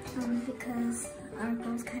 Because our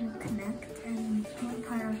goals kind of connect, and one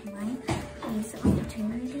part of mine is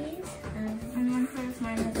opportunities, and one part of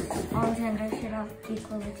mine is all genders should have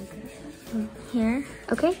equal education. Here.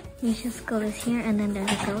 Okay. Nisha's school is here, and then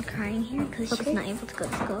there's a girl crying here because she's not able to go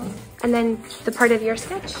to school. And then the part of your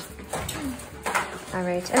sketch? All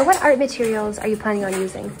right. And what art materials are you planning on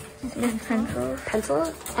using? Pencils.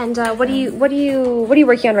 Pencil? And what are you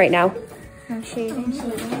working on right now? Shading.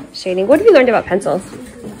 Shading. What have you learned about pencils? There's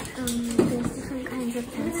different kinds of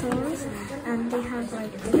pencils, and they have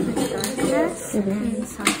like different darkness and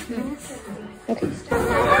softness. Okay.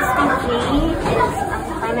 SDG is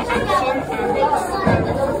climate action, and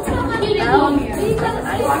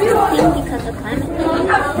it's because of climate change.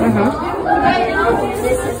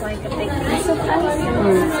 This is like a big piece of ice,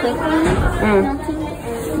 melting, and it's like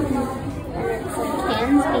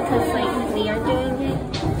cans because like we are doing it.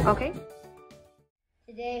 Okay.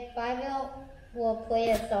 Today, 5L will play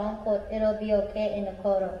a song called It'll Be Okay in the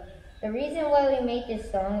koto. The reason why we made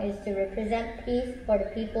this song is to represent peace for the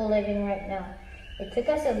people living right now. It took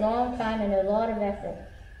us a long time and a lot of effort.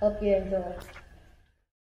 Hope you enjoy.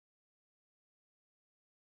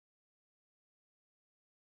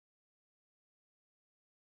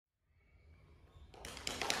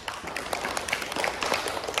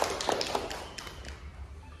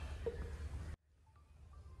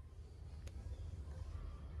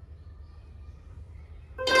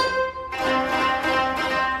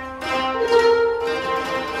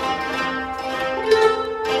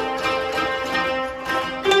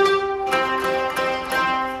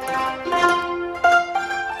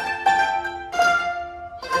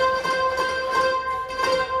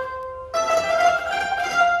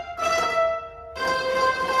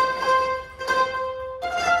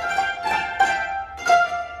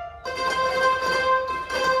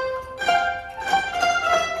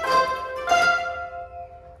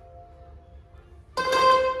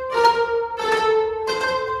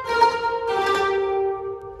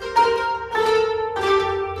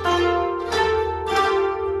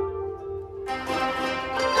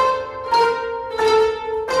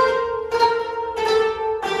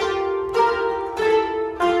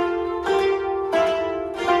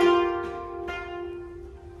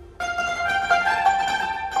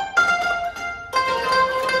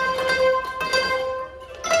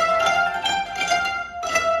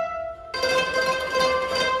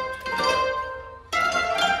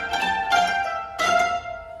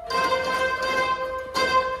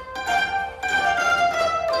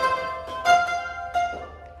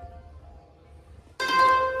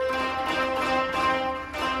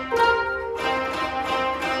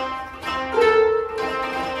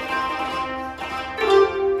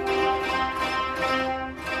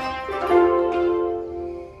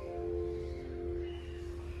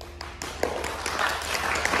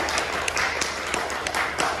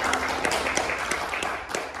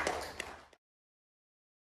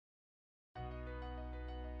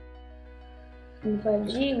 In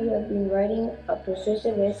 5G, we have been writing a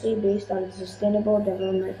persuasive essay based on the Sustainable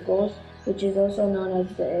Development Goals, which is also known as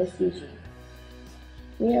the SDG.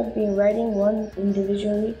 We have been writing one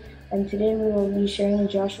individually, and today we will be sharing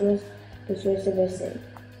Joshua's persuasive essay.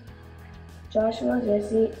 Joshua's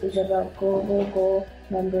essay is about global goal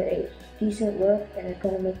number 8, decent work and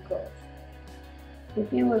economic growth.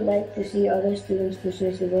 If you would like to see other students'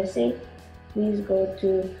 persuasive essay, please go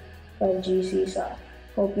to 5G Seesaw.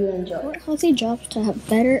 Hope you enjoy. What healthy jobs to have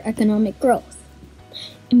better economic growth?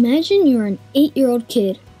 Imagine you're an 8-year-old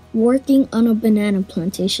kid working on a banana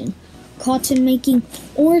plantation, cotton making,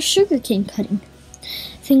 or sugarcane cutting.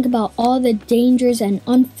 Think about all the dangers and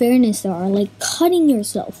unfairness there are, like cutting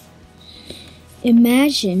yourself.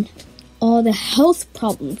 Imagine all the health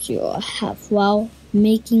problems you will have while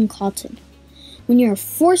making cotton. When you're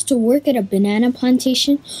forced to work at a banana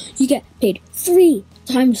plantation, you get paid 3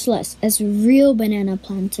 times less as real banana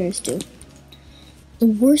planters do. The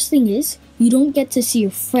worst thing is, you don't get to see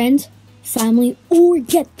your friends, family, or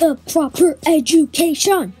get the proper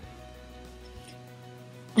education.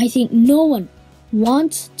 I think no one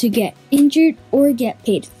wants to get injured or get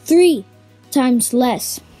paid 3 times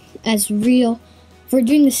less as real for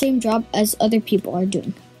doing the same job as other people are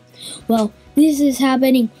doing. Well, this is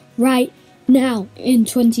happening right now in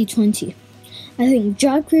 2020. I think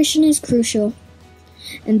job creation is crucial,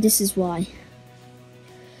 and this is why.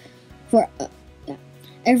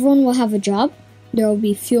 Everyone will have a job, there will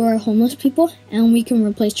be fewer homeless people, and we can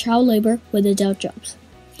replace child labor with adult jobs.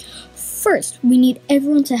 First, we need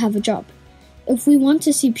everyone to have a job. If we want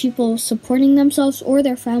to see people supporting themselves or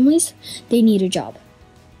their families, they need a job.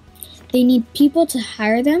 They need people to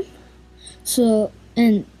hire them.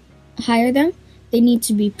 They need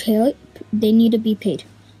to be paid.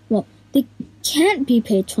 Well, they can't be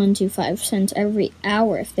paid 25 cents every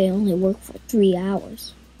hour if they only work for 3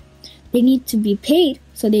 hours. They need to be paid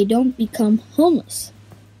so they don't become homeless.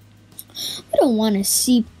 We don't want to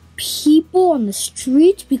see people on the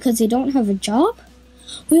streets because they don't have a job.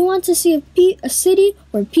 We want to see a city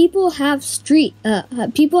where people have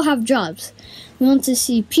jobs. We want to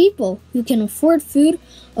see people who can afford food,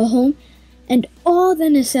 a home, and all the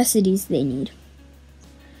necessities they need.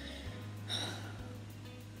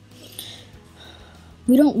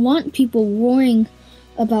 We don't want people worrying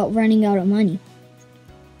about running out of money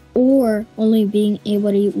or only being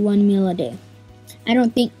able to eat 1 meal a day. I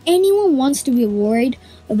don't think anyone wants to be worried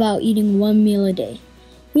about eating 1 meal a day.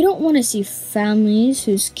 We don't want to see families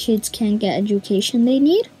whose kids can't get education they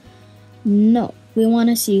need. No, we want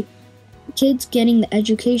to see kids getting the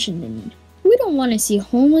education they need. We don't want to see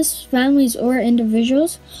homeless families or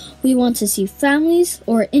individuals. We want to see families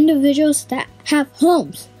or individuals that have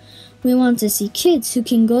homes. We want to see kids who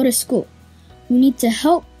can go to school. We need to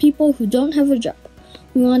help people who don't have a job.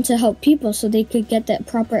 We want to help people so they could get that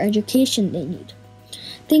proper education they need.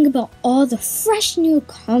 Think about all the fresh new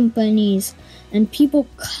companies and people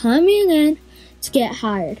coming in to get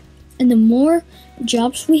hired. And the more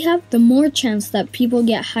jobs we have, the more chance that people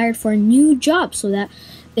get hired for a new job so that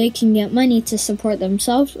they can get money to support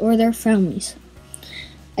themselves or their families.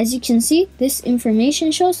 As you can see, this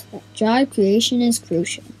information shows that job creation is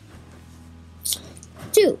crucial.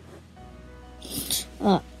 2.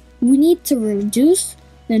 We need to reduce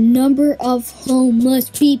the number of homeless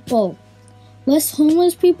people. Less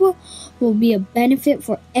homeless people will be a benefit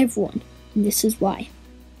for everyone, and this is why.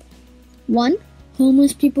 1.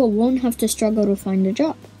 Homeless people won't have to struggle to find a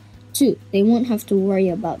job. 2. They won't have to worry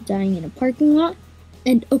about dying in a parking lot.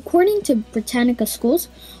 And according to Britannica schools,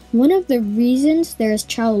 one of the reasons there is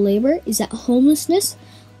child labor is that homelessness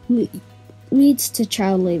leads to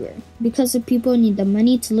child labor because the people need the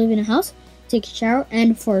money to live in a house, take a shower,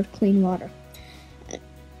 and afford clean water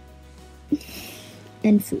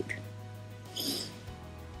and food.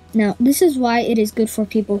 Now, this is why it is good for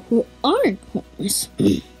people who aren't homeless.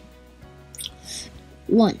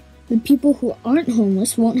 1. The people who aren't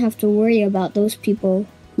homeless won't have to worry about those people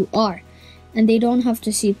who are, and they don't have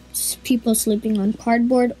to see people sleeping on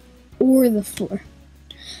cardboard or the floor.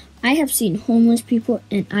 I have seen homeless people,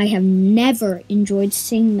 and I have never enjoyed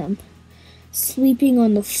seeing them sleeping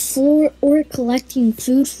on the floor or collecting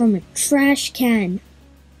food from a trash can.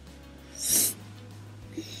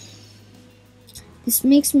 This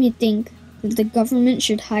makes me think that the government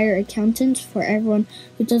should hire accountants for everyone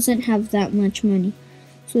who doesn't have that much money,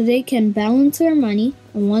 so they can balance their money,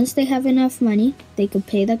 and once they have enough money, they could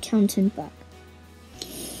pay the accountant back.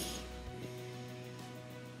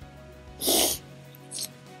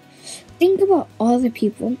 Think about all the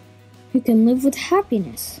people who can live with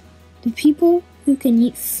happiness, the people who can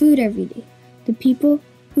eat food every day, the people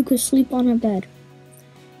who could sleep on a bed,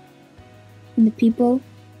 and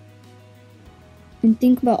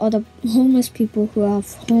think about all the homeless people who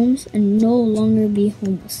have homes and no longer be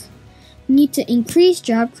homeless. We need to increase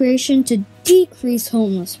job creation to decrease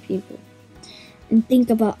homeless people. And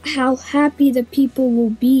think about how happy the people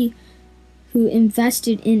will be who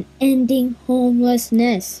invested in ending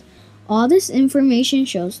homelessness. All this information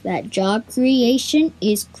shows that job creation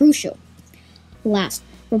is crucial. Last,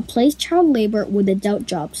 replace child labor with adult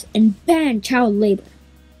jobs and ban child labor.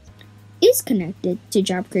 Is connected to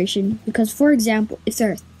job creation because, for example, if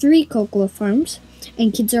there are 3 cocoa farms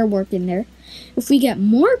and kids are working there. If we get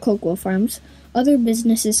more cocoa farms, other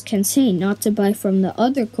businesses can say not to buy from the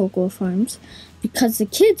other cocoa farms because the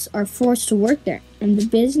kids are forced to work there, and the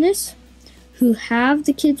business who have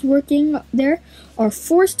the kids working there are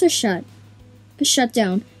forced to shut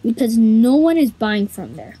down because no one is buying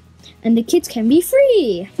from there, and the kids can be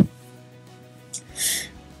free.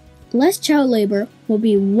 Less child labor will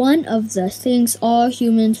be one of the things all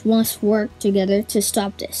humans must work together to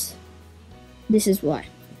stop this. This is why.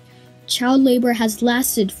 Child labor has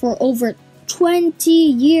lasted for over 20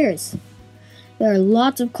 years. There are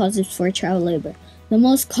lots of causes for child labor. The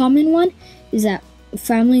most common one is that a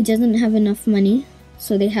family doesn't have enough money,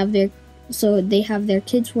 so they have their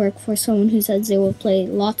kids work for someone who says they will pay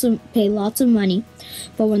lots of money.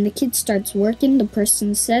 But when the kid starts working, the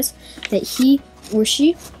person says that he or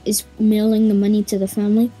she is mailing the money to the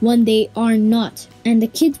family when they are not, and the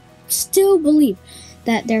kids still believe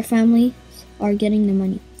that their families are getting the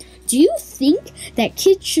money. Do you think that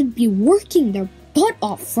kids should be working their butt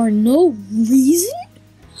off for no reason?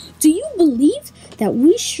 Do you believe that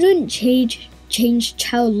we shouldn't change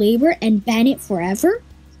child labor and ban it forever?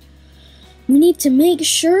 We need to make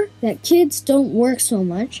sure that kids don't work so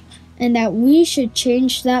much, and that we should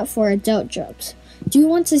change that for adult jobs. Do you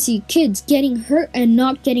want to see kids getting hurt and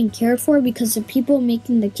not getting cared for because the people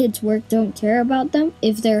making the kids work don't care about them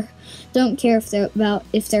if they're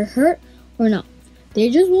hurt or not? They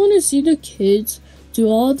just want to see the kids do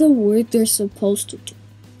all the work they're supposed to do.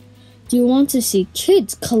 Do you want to see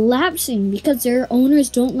kids collapsing because their owners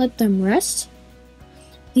don't let them rest?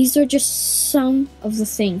 These are just some of the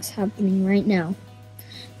things happening right now.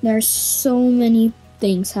 There are so many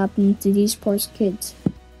things happening to these poor kids.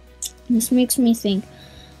 This makes me think,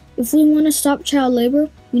 if we want to stop child labor,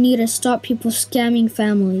 we need to stop people scamming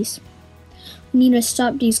families. We need to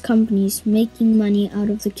stop these companies making money out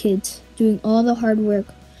of the kids, doing all the hard work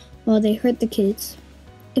while they hurt the kids.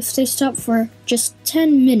 If they stop for just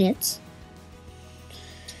 10 minutes,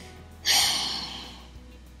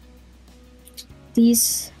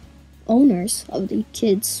 these owners of the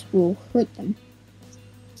kids will hurt them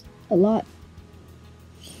a lot.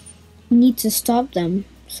 We need to stop them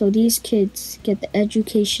so these kids get the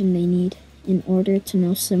education they need in order to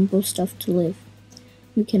know simple stuff to live.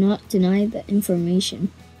 We cannot deny the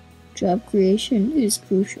information. Job creation is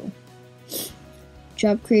crucial.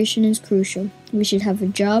 Job creation is crucial. We should have a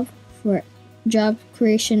job for job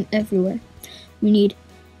creation everywhere. We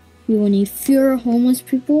will need fewer homeless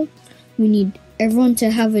people. We need everyone to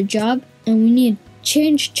have a job, and we need to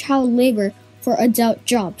change child labor for adult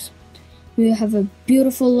jobs. We will have a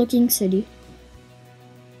beautiful looking city,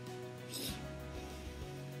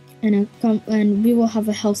 and we will have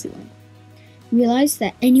a healthy one. Realize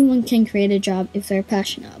that anyone can create a job if they're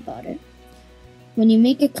passionate about it. When you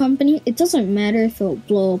make a company, it doesn't matter if it will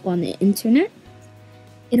blow up on the internet.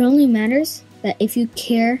 It only matters that if you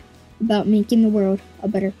care about making the world a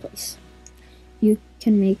better place, you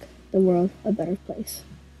can make the world a better place.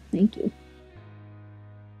 Thank you.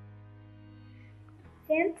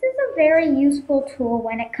 Dance is a very useful tool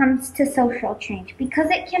when it comes to social change because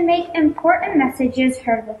it can make important messages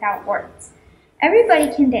heard without words.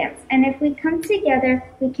 Everybody can dance, and if we come together,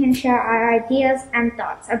 we can share our ideas and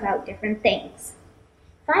thoughts about different things.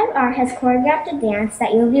 5R has choreographed a dance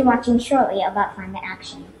that you'll be watching shortly about climate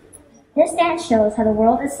action. This dance shows how the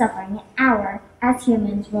world is suffering and our, as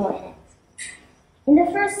humans, role in it. In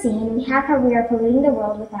the first scene, we have how we are polluting the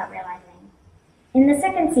world without realizing. In the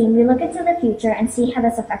second scene, we look into the future and see how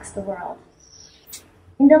this affects the world.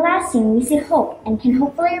 In the last scene, we see hope and can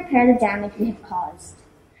hopefully repair the damage we have caused.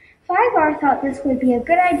 5R thought this would be a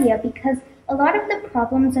good idea because a lot of the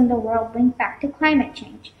problems in the world link back to climate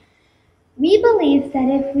change. We believe that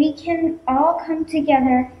if we can all come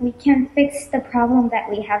together, we can fix the problem that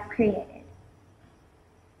we have created.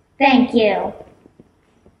 Thank you.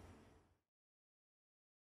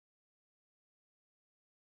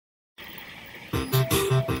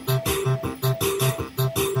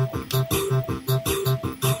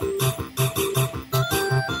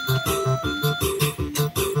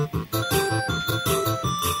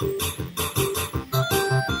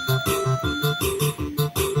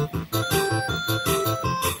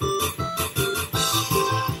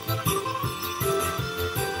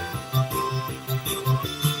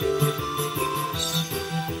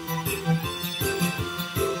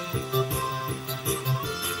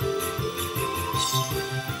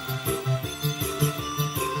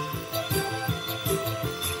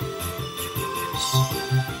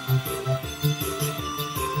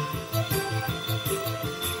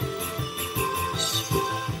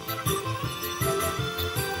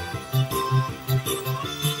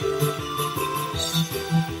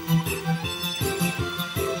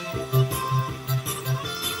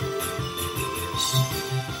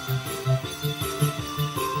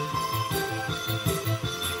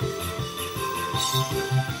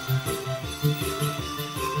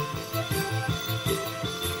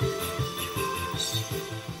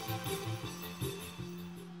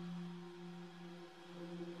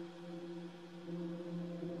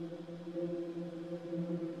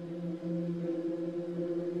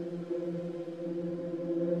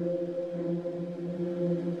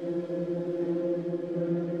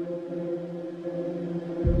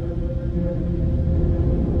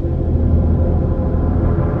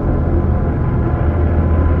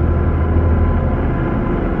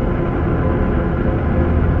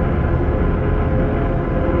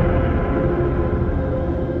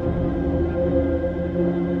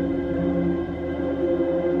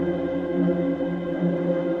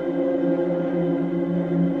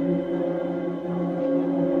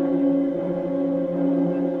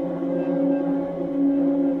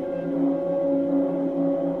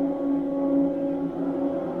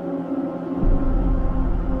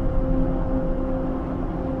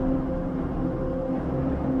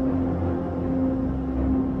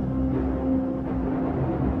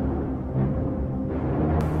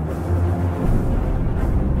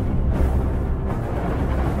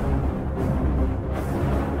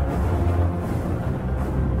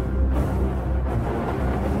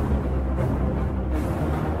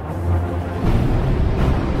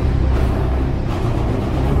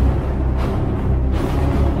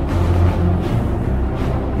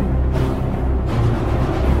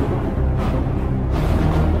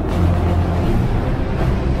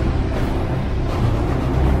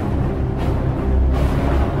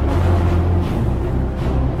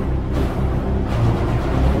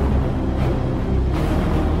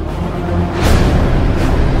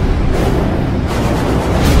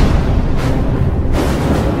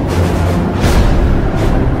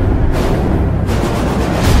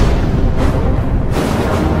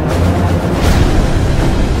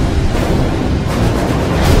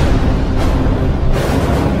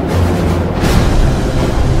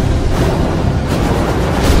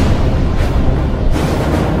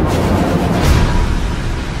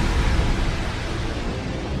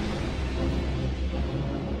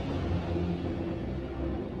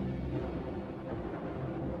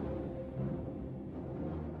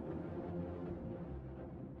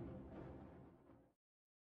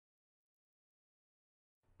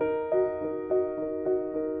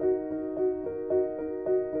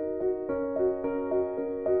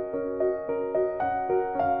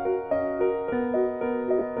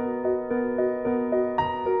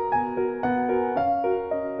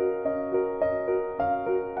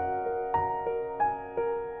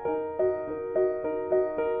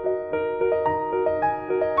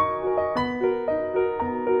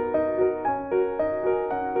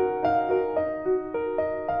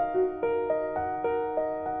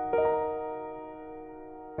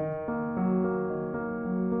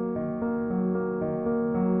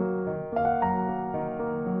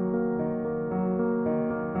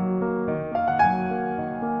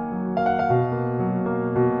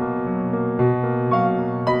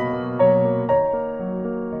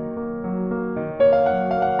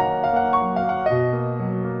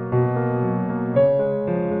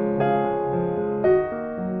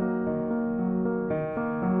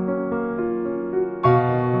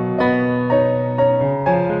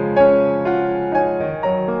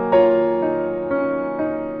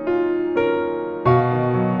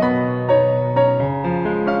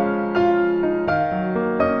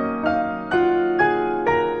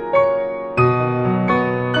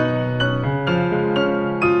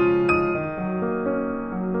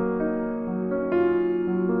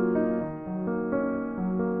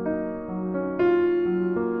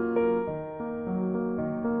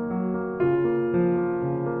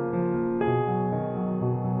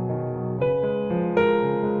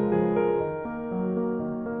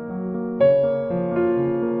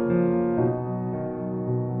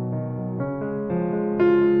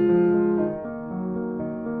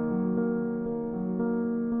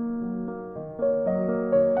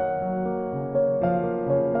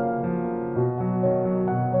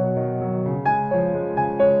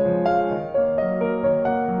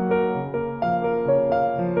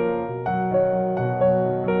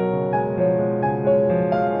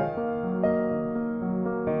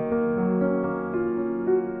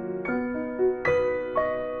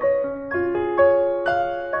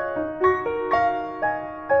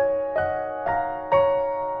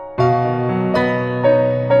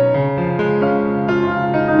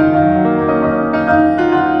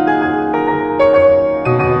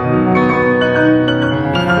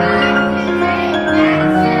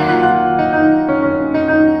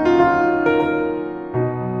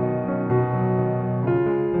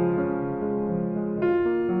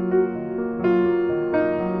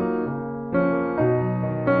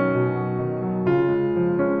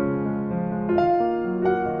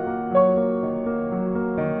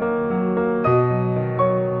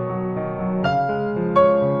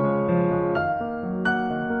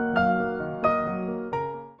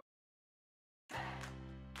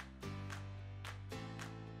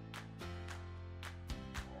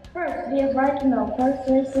 First, we have writing our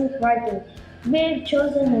persuasive writing. We've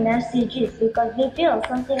chosen an SDGs because we feel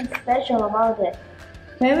something special about it.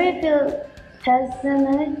 When we feel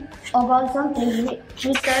passionate about something,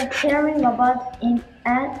 we start caring about it,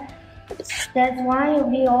 and that's why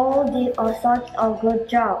we all did such a good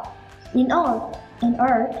job. In art,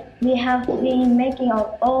 we have been making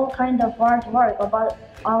all kinds of artwork about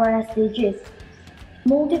our SDGs.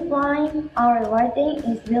 Multiplying our writing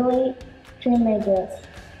is really tremendous.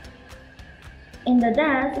 In the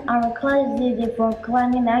dance, our class did it for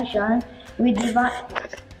climate action. We decided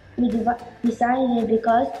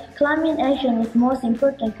because climate action is most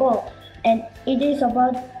important goal, and it is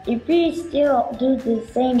about if we still do the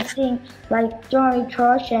same thing like throwing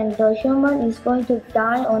trash, and the human is going to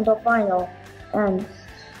die on the final end.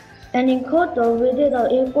 And in Koto, we did an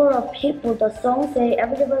equal of people. The song say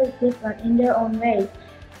everybody is different in their own way,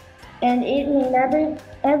 and it means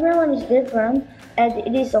everyone is different, and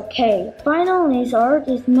it is okay. Finally, art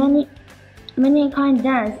is many kind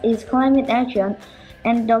dance is climate action,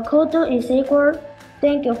 and the koto is equal.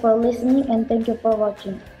 Thank you for listening, and thank you for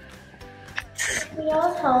watching. We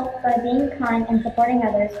all help by being kind and supporting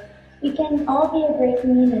others. We can all be a great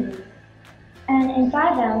community. And in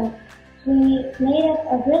 5M, we made up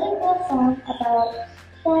a really cool song about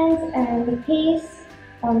plants and peace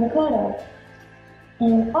on the koto.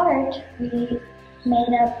 In art, we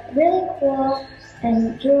made up really cool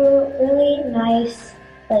and drew really nice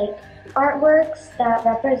artworks that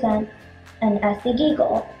represent an SDG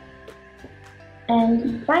goal.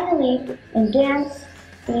 And finally, in dance,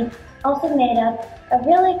 we also made up a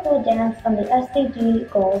really cool dance on the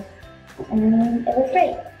SDG goals, and it was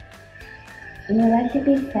great. We like to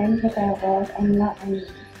be friends with our world and not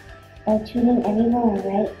enemies, by treating everyone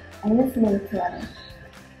right and listening to others,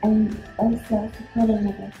 and also supporting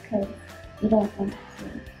others because we don't want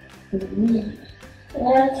to be mean.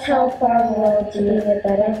 Let's help our world to be a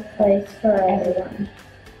better place for everyone.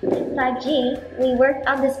 5G, we worked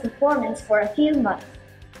on this performance for a few months.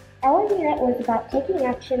 Our unit was about taking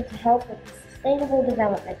action to help with the Sustainable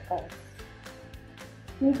Development Goals.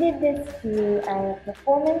 We did this through our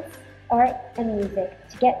performance, art, and music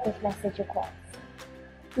to get this message across.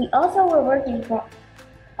 We also were working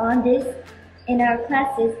on this in our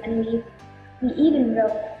classes, and we even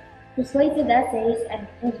wrote persuasive essays and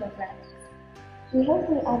infographics. We hope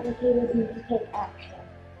we advocated you to take action.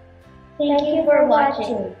 Thank you for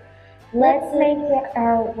watching. Let's make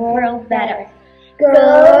our world better.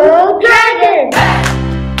 Go!